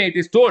circular may it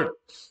is told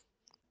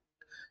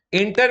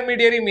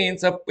intermediary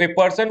means a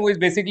person who is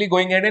basically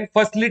going ahead and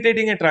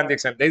facilitating a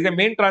transaction. There is a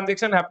main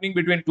transaction happening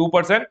between two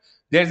persons.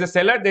 There is a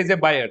seller, there is a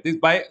buyer. This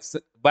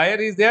buyer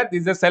is there,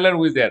 this is a seller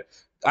who is there.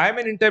 I am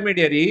an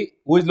intermediary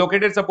who is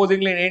located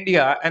supposedly in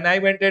India, and I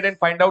went ahead and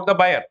find out the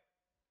buyer.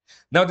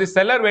 Now the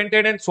seller went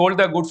ahead and sold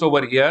the goods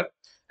over here,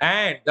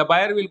 and the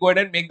buyer will go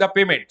ahead and make the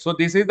payment. So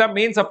this is the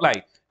main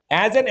supply.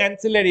 As an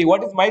ancillary,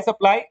 what is my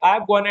supply? I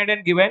have gone ahead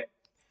and given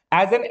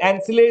as an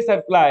ancillary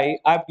supply.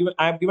 I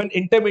have given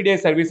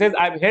intermediate services.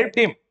 I have helped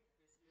him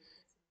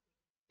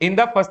in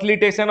the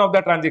facilitation of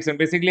the transaction,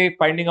 basically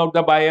finding out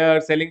the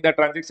buyer, selling the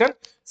transaction,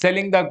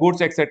 selling the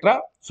goods, etc.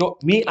 So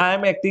I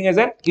am acting as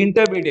an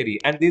intermediary,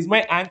 and this is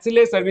my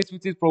ancillary service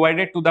which is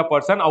provided to the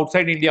person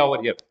outside India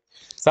over here.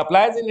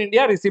 Suppliers in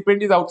India,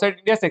 recipient is outside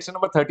India. Section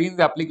number 13 is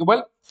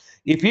applicable.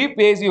 If he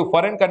pays you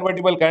foreign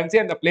convertible currency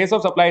and the place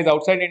of supply is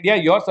outside India,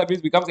 your service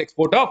becomes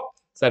export of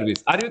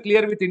service. Are you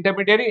clear with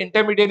intermediary?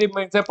 Intermediary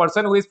means a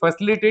person who is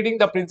facilitating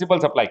the principal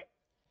supply.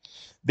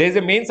 There is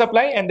a main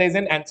supply and there is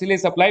an ancillary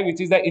supply,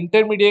 which is the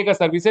intermediate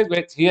services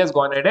which he has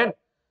gone ahead and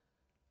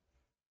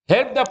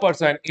helped the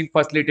person in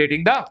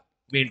facilitating the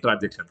main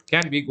transaction.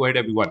 Can we go ahead,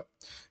 everyone?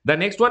 The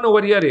next one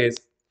over here is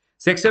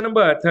section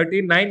number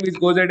 13.9, which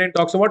goes ahead and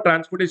talks about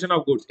transportation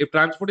of goods. If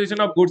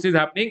transportation of goods is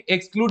happening,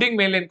 excluding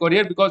mail and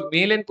courier, because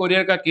mail and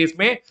courier ka case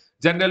mein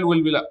general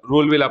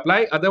rule will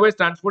apply. Otherwise,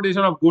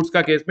 transportation of goods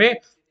ka case mein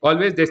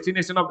always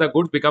destination of the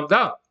goods becomes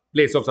the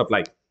place of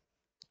supply.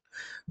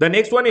 The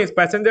next one is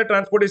passenger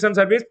transportation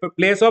service.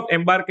 Place of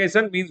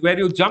embarkation means where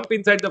you jump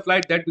inside the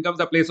flight, that becomes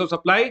the place of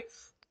supply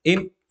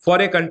for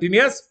a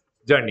continuous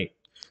journey.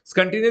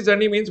 Continuous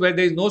journey means where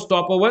there is no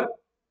stopover.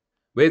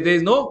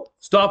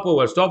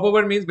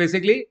 Stopover means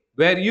basically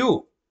where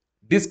you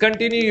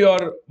discontinue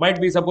your, might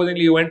be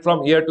supposedly you went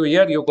from here to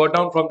here, you got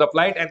down from the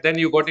flight and then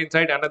you got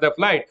inside another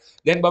flight.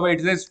 Then Baba,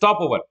 it is a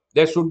stopover.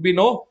 There should be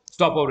no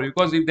stopover,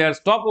 because if there are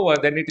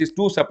stopover, then it is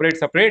two separate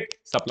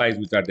supplies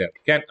which are there.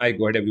 Can I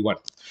go ahead, everyone?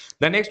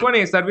 The next one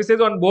is services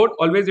on board.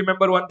 Always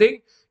remember one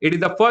thing, it is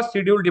the first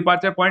scheduled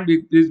departure point.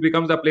 This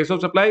becomes the place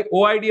of supply.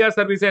 OIDR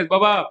services,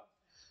 Baba.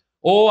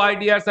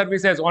 OIDR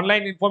services,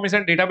 online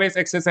information database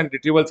access and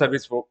retrieval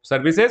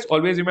services.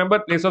 Always remember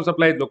place of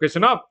supply is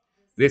location of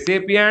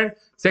recipient.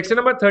 Section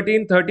number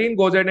 13.13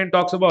 goes ahead and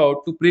talks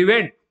about to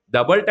prevent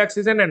double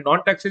taxation and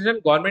non-taxation.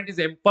 Government is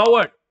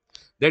empowered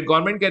that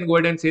government can go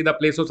ahead and say the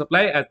place of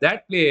supply as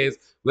that place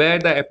where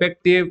the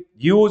effective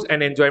use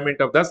and enjoyment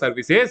of the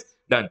service is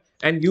done.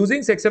 And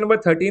using section number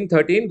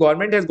 13.13,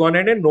 government has gone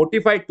ahead and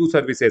notified two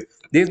services.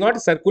 This is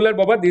not circular,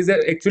 Baba. These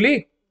are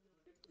actually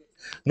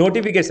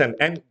notification,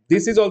 and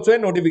this is also a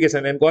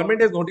notification, and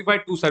government has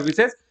notified two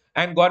services.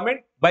 And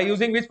government, by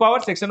using which power,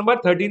 section number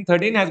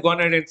 13.13 has gone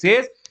ahead and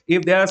says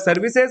if there are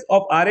services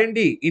of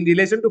R&D in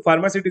relation to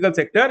pharmaceutical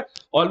sector,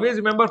 always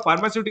remember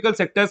pharmaceutical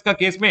sectors ka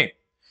case mein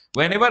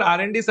whenever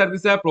R&D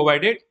services are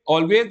provided,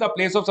 always the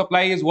place of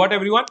supply is what,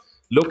 everyone?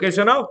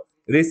 Location of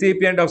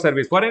recipient of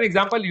service. For an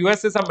example,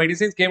 USA some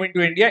medicines came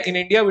into India. In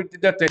India, we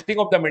did the testing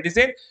of the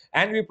medicine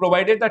and we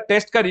provided the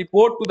test ka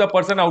report to the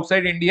person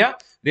outside India.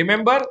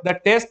 Remember, the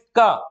test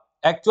ka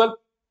actual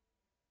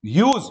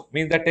use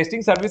means the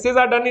testing services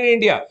are done in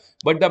India,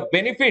 but the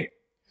benefit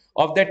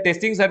of that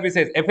testing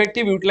services,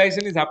 effective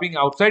utilization is happening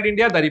outside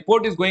India. The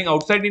report is going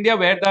outside India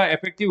where the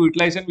effective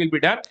utilization will be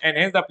done, and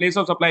hence the place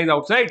of supply is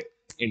outside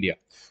India.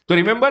 So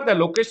remember, the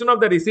location of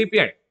the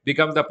recipient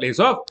becomes the place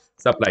of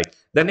supply.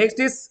 The next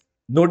is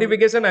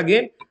notification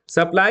again.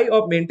 Supply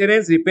of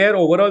maintenance, repair,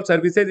 overall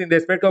services in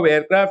respect of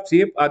aircraft,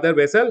 ship, other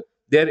vessel,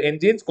 their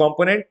engines,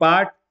 component,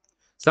 part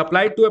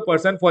supplied to a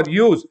person for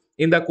use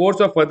in the course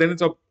of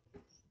furtherance of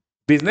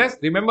business.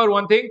 Remember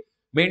one thing: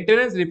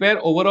 maintenance, repair,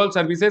 overall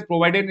services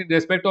provided in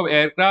respect of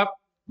aircraft,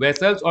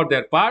 vessels, or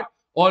their part.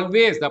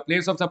 Always the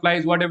place of supply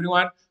is what,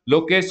 everyone?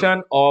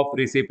 Location of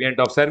recipient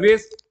of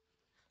service.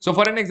 So,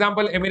 for an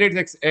example,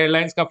 Emirates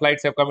Airlines ka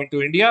flights have come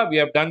into India. We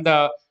have done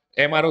the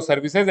MRO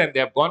services and they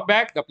have gone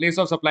back. The place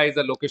of supply is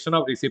the location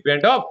of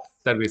recipient of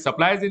service.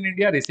 Supply is in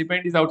India,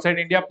 recipient is outside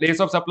India.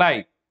 Place of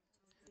supply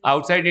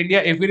outside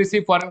India. If we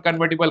receive foreign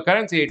convertible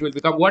currency, it will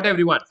become what,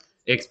 everyone?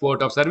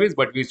 Export of service,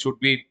 but we should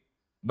be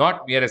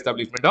not mere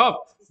establishment of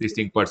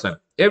distinct person.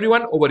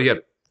 Everyone over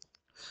here.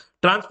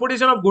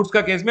 Transportation of goods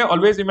ka case mein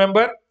always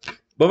remember,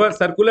 Baba,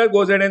 circular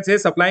goes ahead and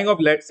says supplying of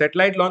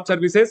satellite launch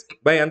services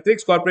by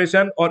Antrix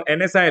Corporation or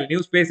NSIL,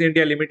 New Space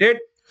India Limited,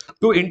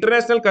 to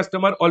international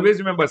customer. Always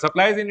remember,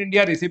 supply is in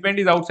India, recipient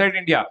is outside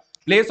India.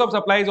 Place of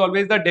supply is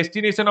always the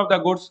destination of the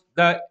goods.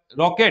 The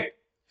rocket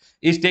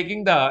is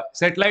taking the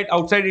satellite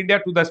outside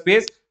India to the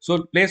space.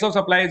 So place of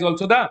supply is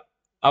also the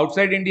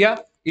outside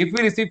India. If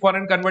we receive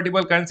foreign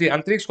convertible currency,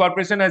 Antrix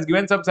Corporation has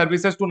given some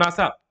services to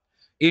NASA.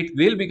 It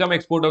will become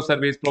export of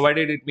service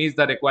provided it meets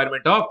the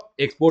requirement of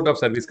export of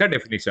service ka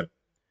definition.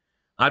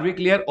 Are we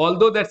clear?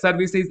 Although that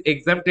service is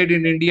exempted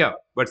in India,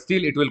 but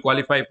still it will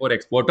qualify for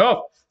export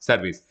of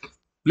service.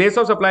 Place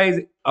of supply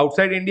is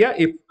outside India.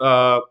 If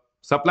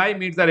supply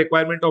meets the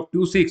requirement of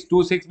 2.6,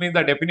 2.6 means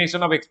the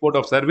definition of export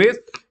of service.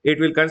 It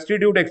will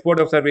constitute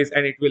export of service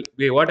and it will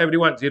be what,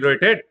 everyone? Zero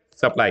rated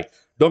supply.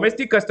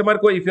 Domestic customer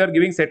ko, if you are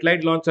giving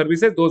satellite launch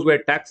services, those were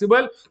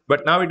taxable,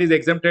 but now it is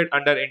exempted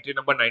under entry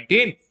number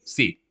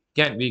 19C.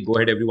 Can we go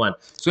ahead, everyone?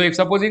 So if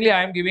supposedly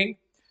I am giving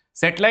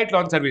satellite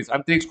launch service,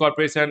 Antrix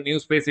Corporation, New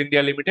Space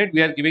India Limited,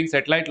 we are giving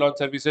satellite launch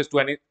services to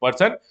any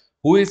person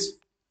who is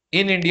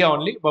in India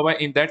only.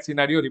 Baba, in that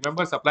scenario,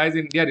 remember, supply is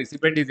in India,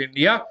 recipient is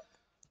India.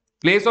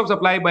 Place of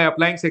supply by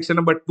applying section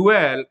number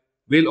 12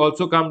 will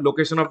also come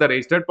location of the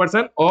registered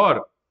person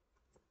or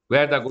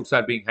where the goods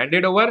are being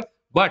handed over,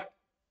 but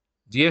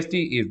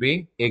GST is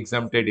being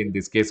exempted in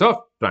this case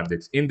of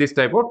transaction, in this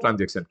type of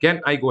transaction.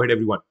 Can I go ahead,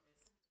 everyone?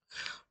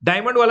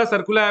 Diamond wala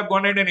circular I have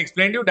gone ahead and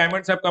explained you.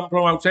 Diamonds have come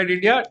from outside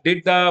India,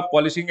 did the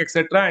polishing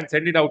etc. and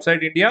send it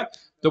outside India.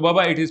 So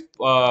Baba, it is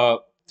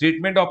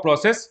treatment of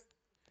process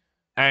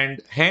and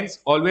hence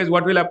always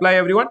what will apply,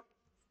 everyone?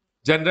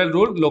 General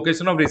rule,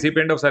 location of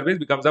recipient of service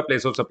becomes the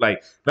place of supply.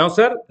 Now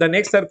sir, the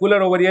next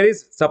circular over here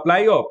is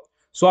supply of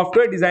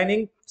software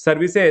designing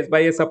services by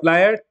a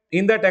supplier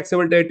in the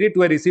taxable territory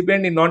to a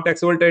recipient in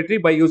non-taxable territory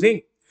by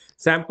using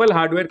sample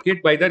hardware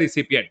kit by the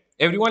recipient.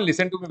 Everyone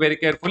listen to me very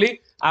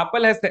carefully.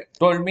 Apple has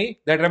told me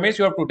that, Ramesh,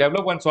 you have to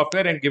develop one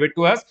software and give it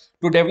to us.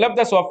 To develop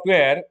the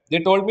software, they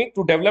told me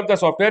to develop the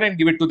software and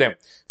give it to them.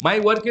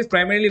 My work is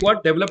primarily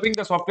what? Developing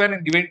the software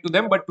and giving it to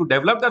them. But to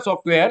develop the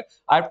software,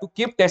 I have to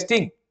keep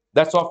testing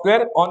the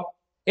software on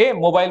a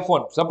mobile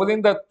phone.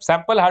 Supposing the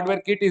sample hardware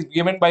kit is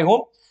given by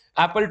whom?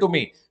 Apple to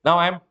me. Now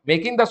I am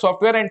making the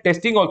software and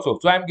testing also.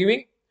 So I am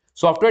giving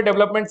software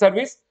development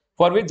service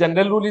for which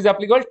general rule is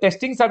applicable,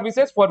 testing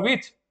services for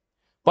which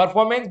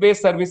performance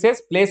based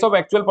services, place of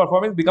actual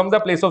performance becomes the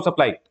place of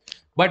supply.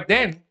 But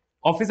then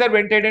officer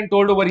went ahead and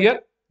told over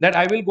here that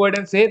I will go ahead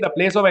and say the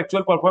place of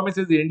actual performance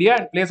is in India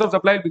and place of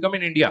supply will become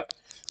in India.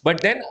 But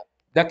then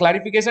the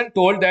clarification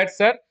told that,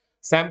 sir,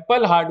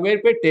 sample hardware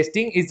pe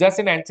testing is just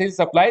an ancillary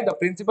supply. The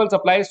principal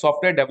supply is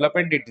software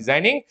development and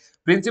designing.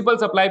 Principal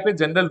supply pe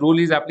general rule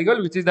is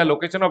applicable, which is the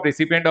location of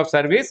recipient of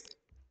service.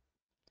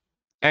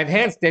 And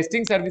hence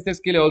testing services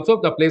ke liye also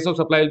the place of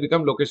supply will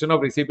become location of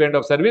recipient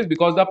of service,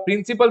 because the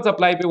principal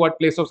supply pe what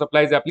place of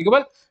supply is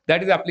applicable,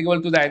 that is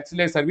applicable to the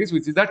ancillary service,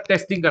 which is the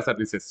testing ka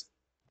services.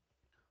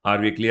 Are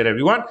we clear,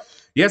 everyone?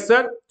 Yes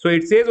sir. So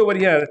it says over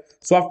here,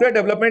 software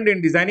development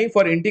and designing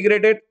for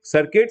integrated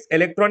circuits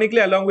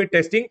electronically along with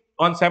testing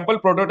on sample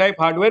prototype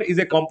hardware is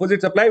a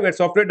composite supply where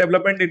software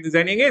development and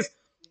designing is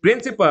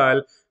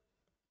principal.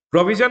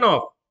 Provision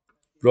of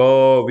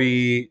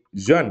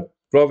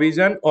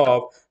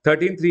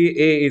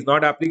 13.3a is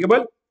not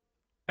applicable,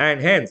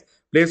 and hence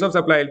place of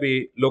supply will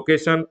be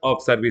location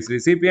of service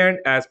recipient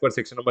as per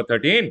section number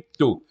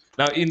 13.2.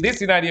 Now in this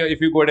scenario,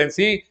 if you go ahead and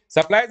see,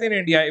 supply is in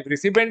India, if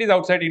recipient is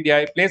outside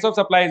India, if place of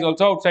supply is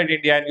also outside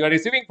India, and you are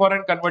receiving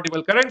foreign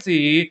convertible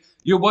currency,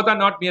 you both are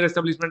not mere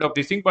establishment of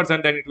distinct person,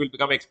 then it will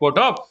become export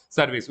of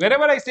service.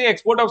 Wherever I say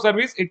export of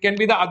service, it can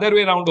be the other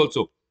way around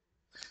also.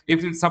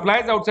 If it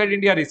supplies outside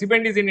India,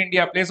 recipient is in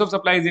India, place of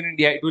supply is in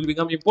India, it will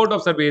become import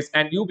of service,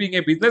 and you being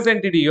a business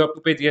entity, you have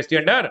to pay GST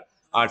under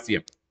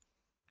RCM.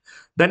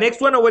 The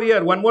next one over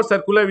here, one more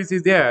circular which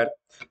is there.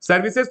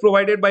 Services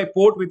provided by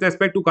port with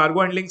respect to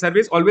cargo handling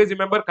service. Always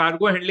remember,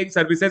 cargo handling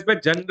services by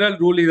general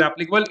rule is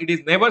applicable. It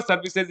is never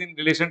services in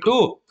relation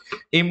to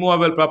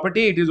immovable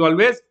property. It is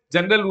always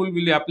general rule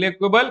will be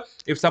applicable.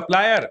 If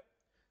supplier,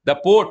 the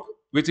port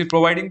which is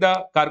providing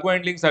the cargo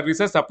handling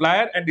services,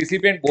 supplier and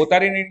recipient both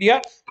are in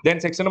India, then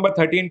section number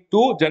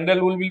 13(2)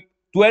 general rule will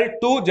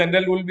 12(2)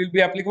 general rule will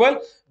be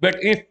applicable.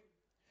 But if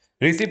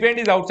recipient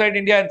is outside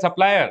India and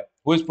supplier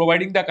who is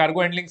providing the cargo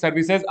handling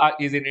services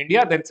is in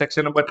India, then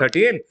section number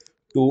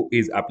 13(2)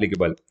 is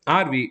applicable.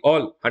 Are we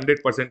all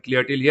 100%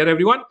 clear till here,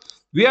 everyone?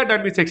 We are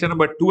done with section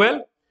number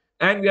 12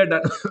 and we are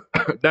done,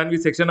 done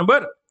with section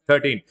number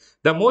 13.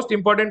 The most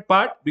important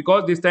part,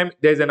 because this time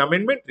there is an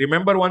amendment.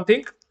 Remember one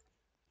thing,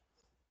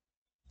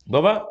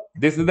 Baba,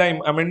 this is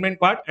the amendment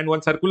part, and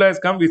one circular has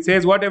come which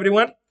says what,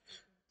 everyone?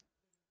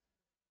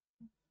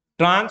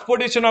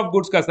 Transportation of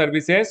goods ka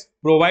services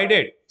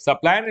provided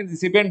supplier and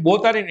recipient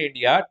both are in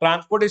India.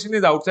 Transportation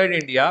is outside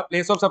India.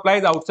 Place of supply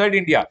is outside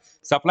India.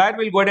 Supplier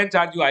will go ahead and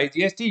charge you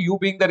IGST. You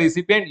being the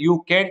recipient,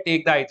 you can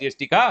take the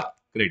IGST ka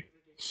credit.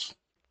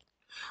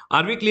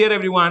 Are we clear,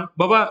 everyone?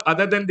 Baba,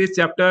 other than this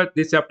chapter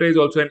is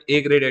also an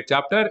A graded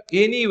chapter.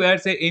 Anywhere,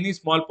 say any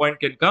small point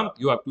can come.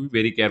 You have to be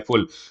very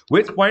careful.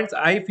 Which points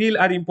I feel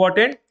are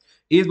important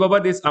is, Baba,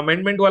 this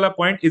amendment wala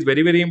point is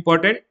very, very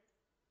important.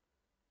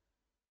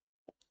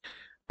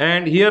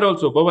 And here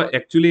also, Baba,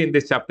 actually in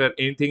this chapter,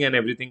 anything and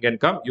everything can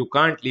come. You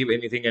can't leave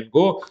anything and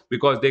go,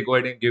 because they go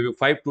ahead and give you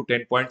 5 to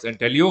 10 points and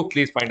tell you,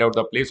 please find out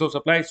the place of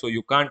supply. So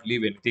you can't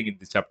leave anything in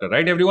this chapter,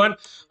 right, everyone?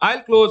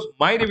 I'll close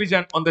my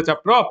revision on the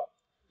chapter of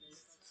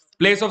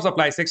place of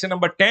supply, section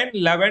number 10,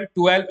 11,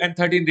 12 and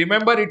 13.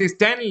 Remember, it is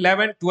 10,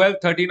 11, 12,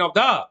 13 of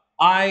the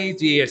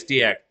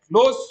IGST Act.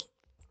 Close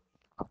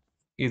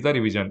is the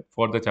revision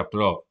for the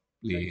chapter of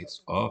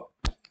place of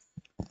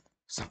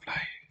supply.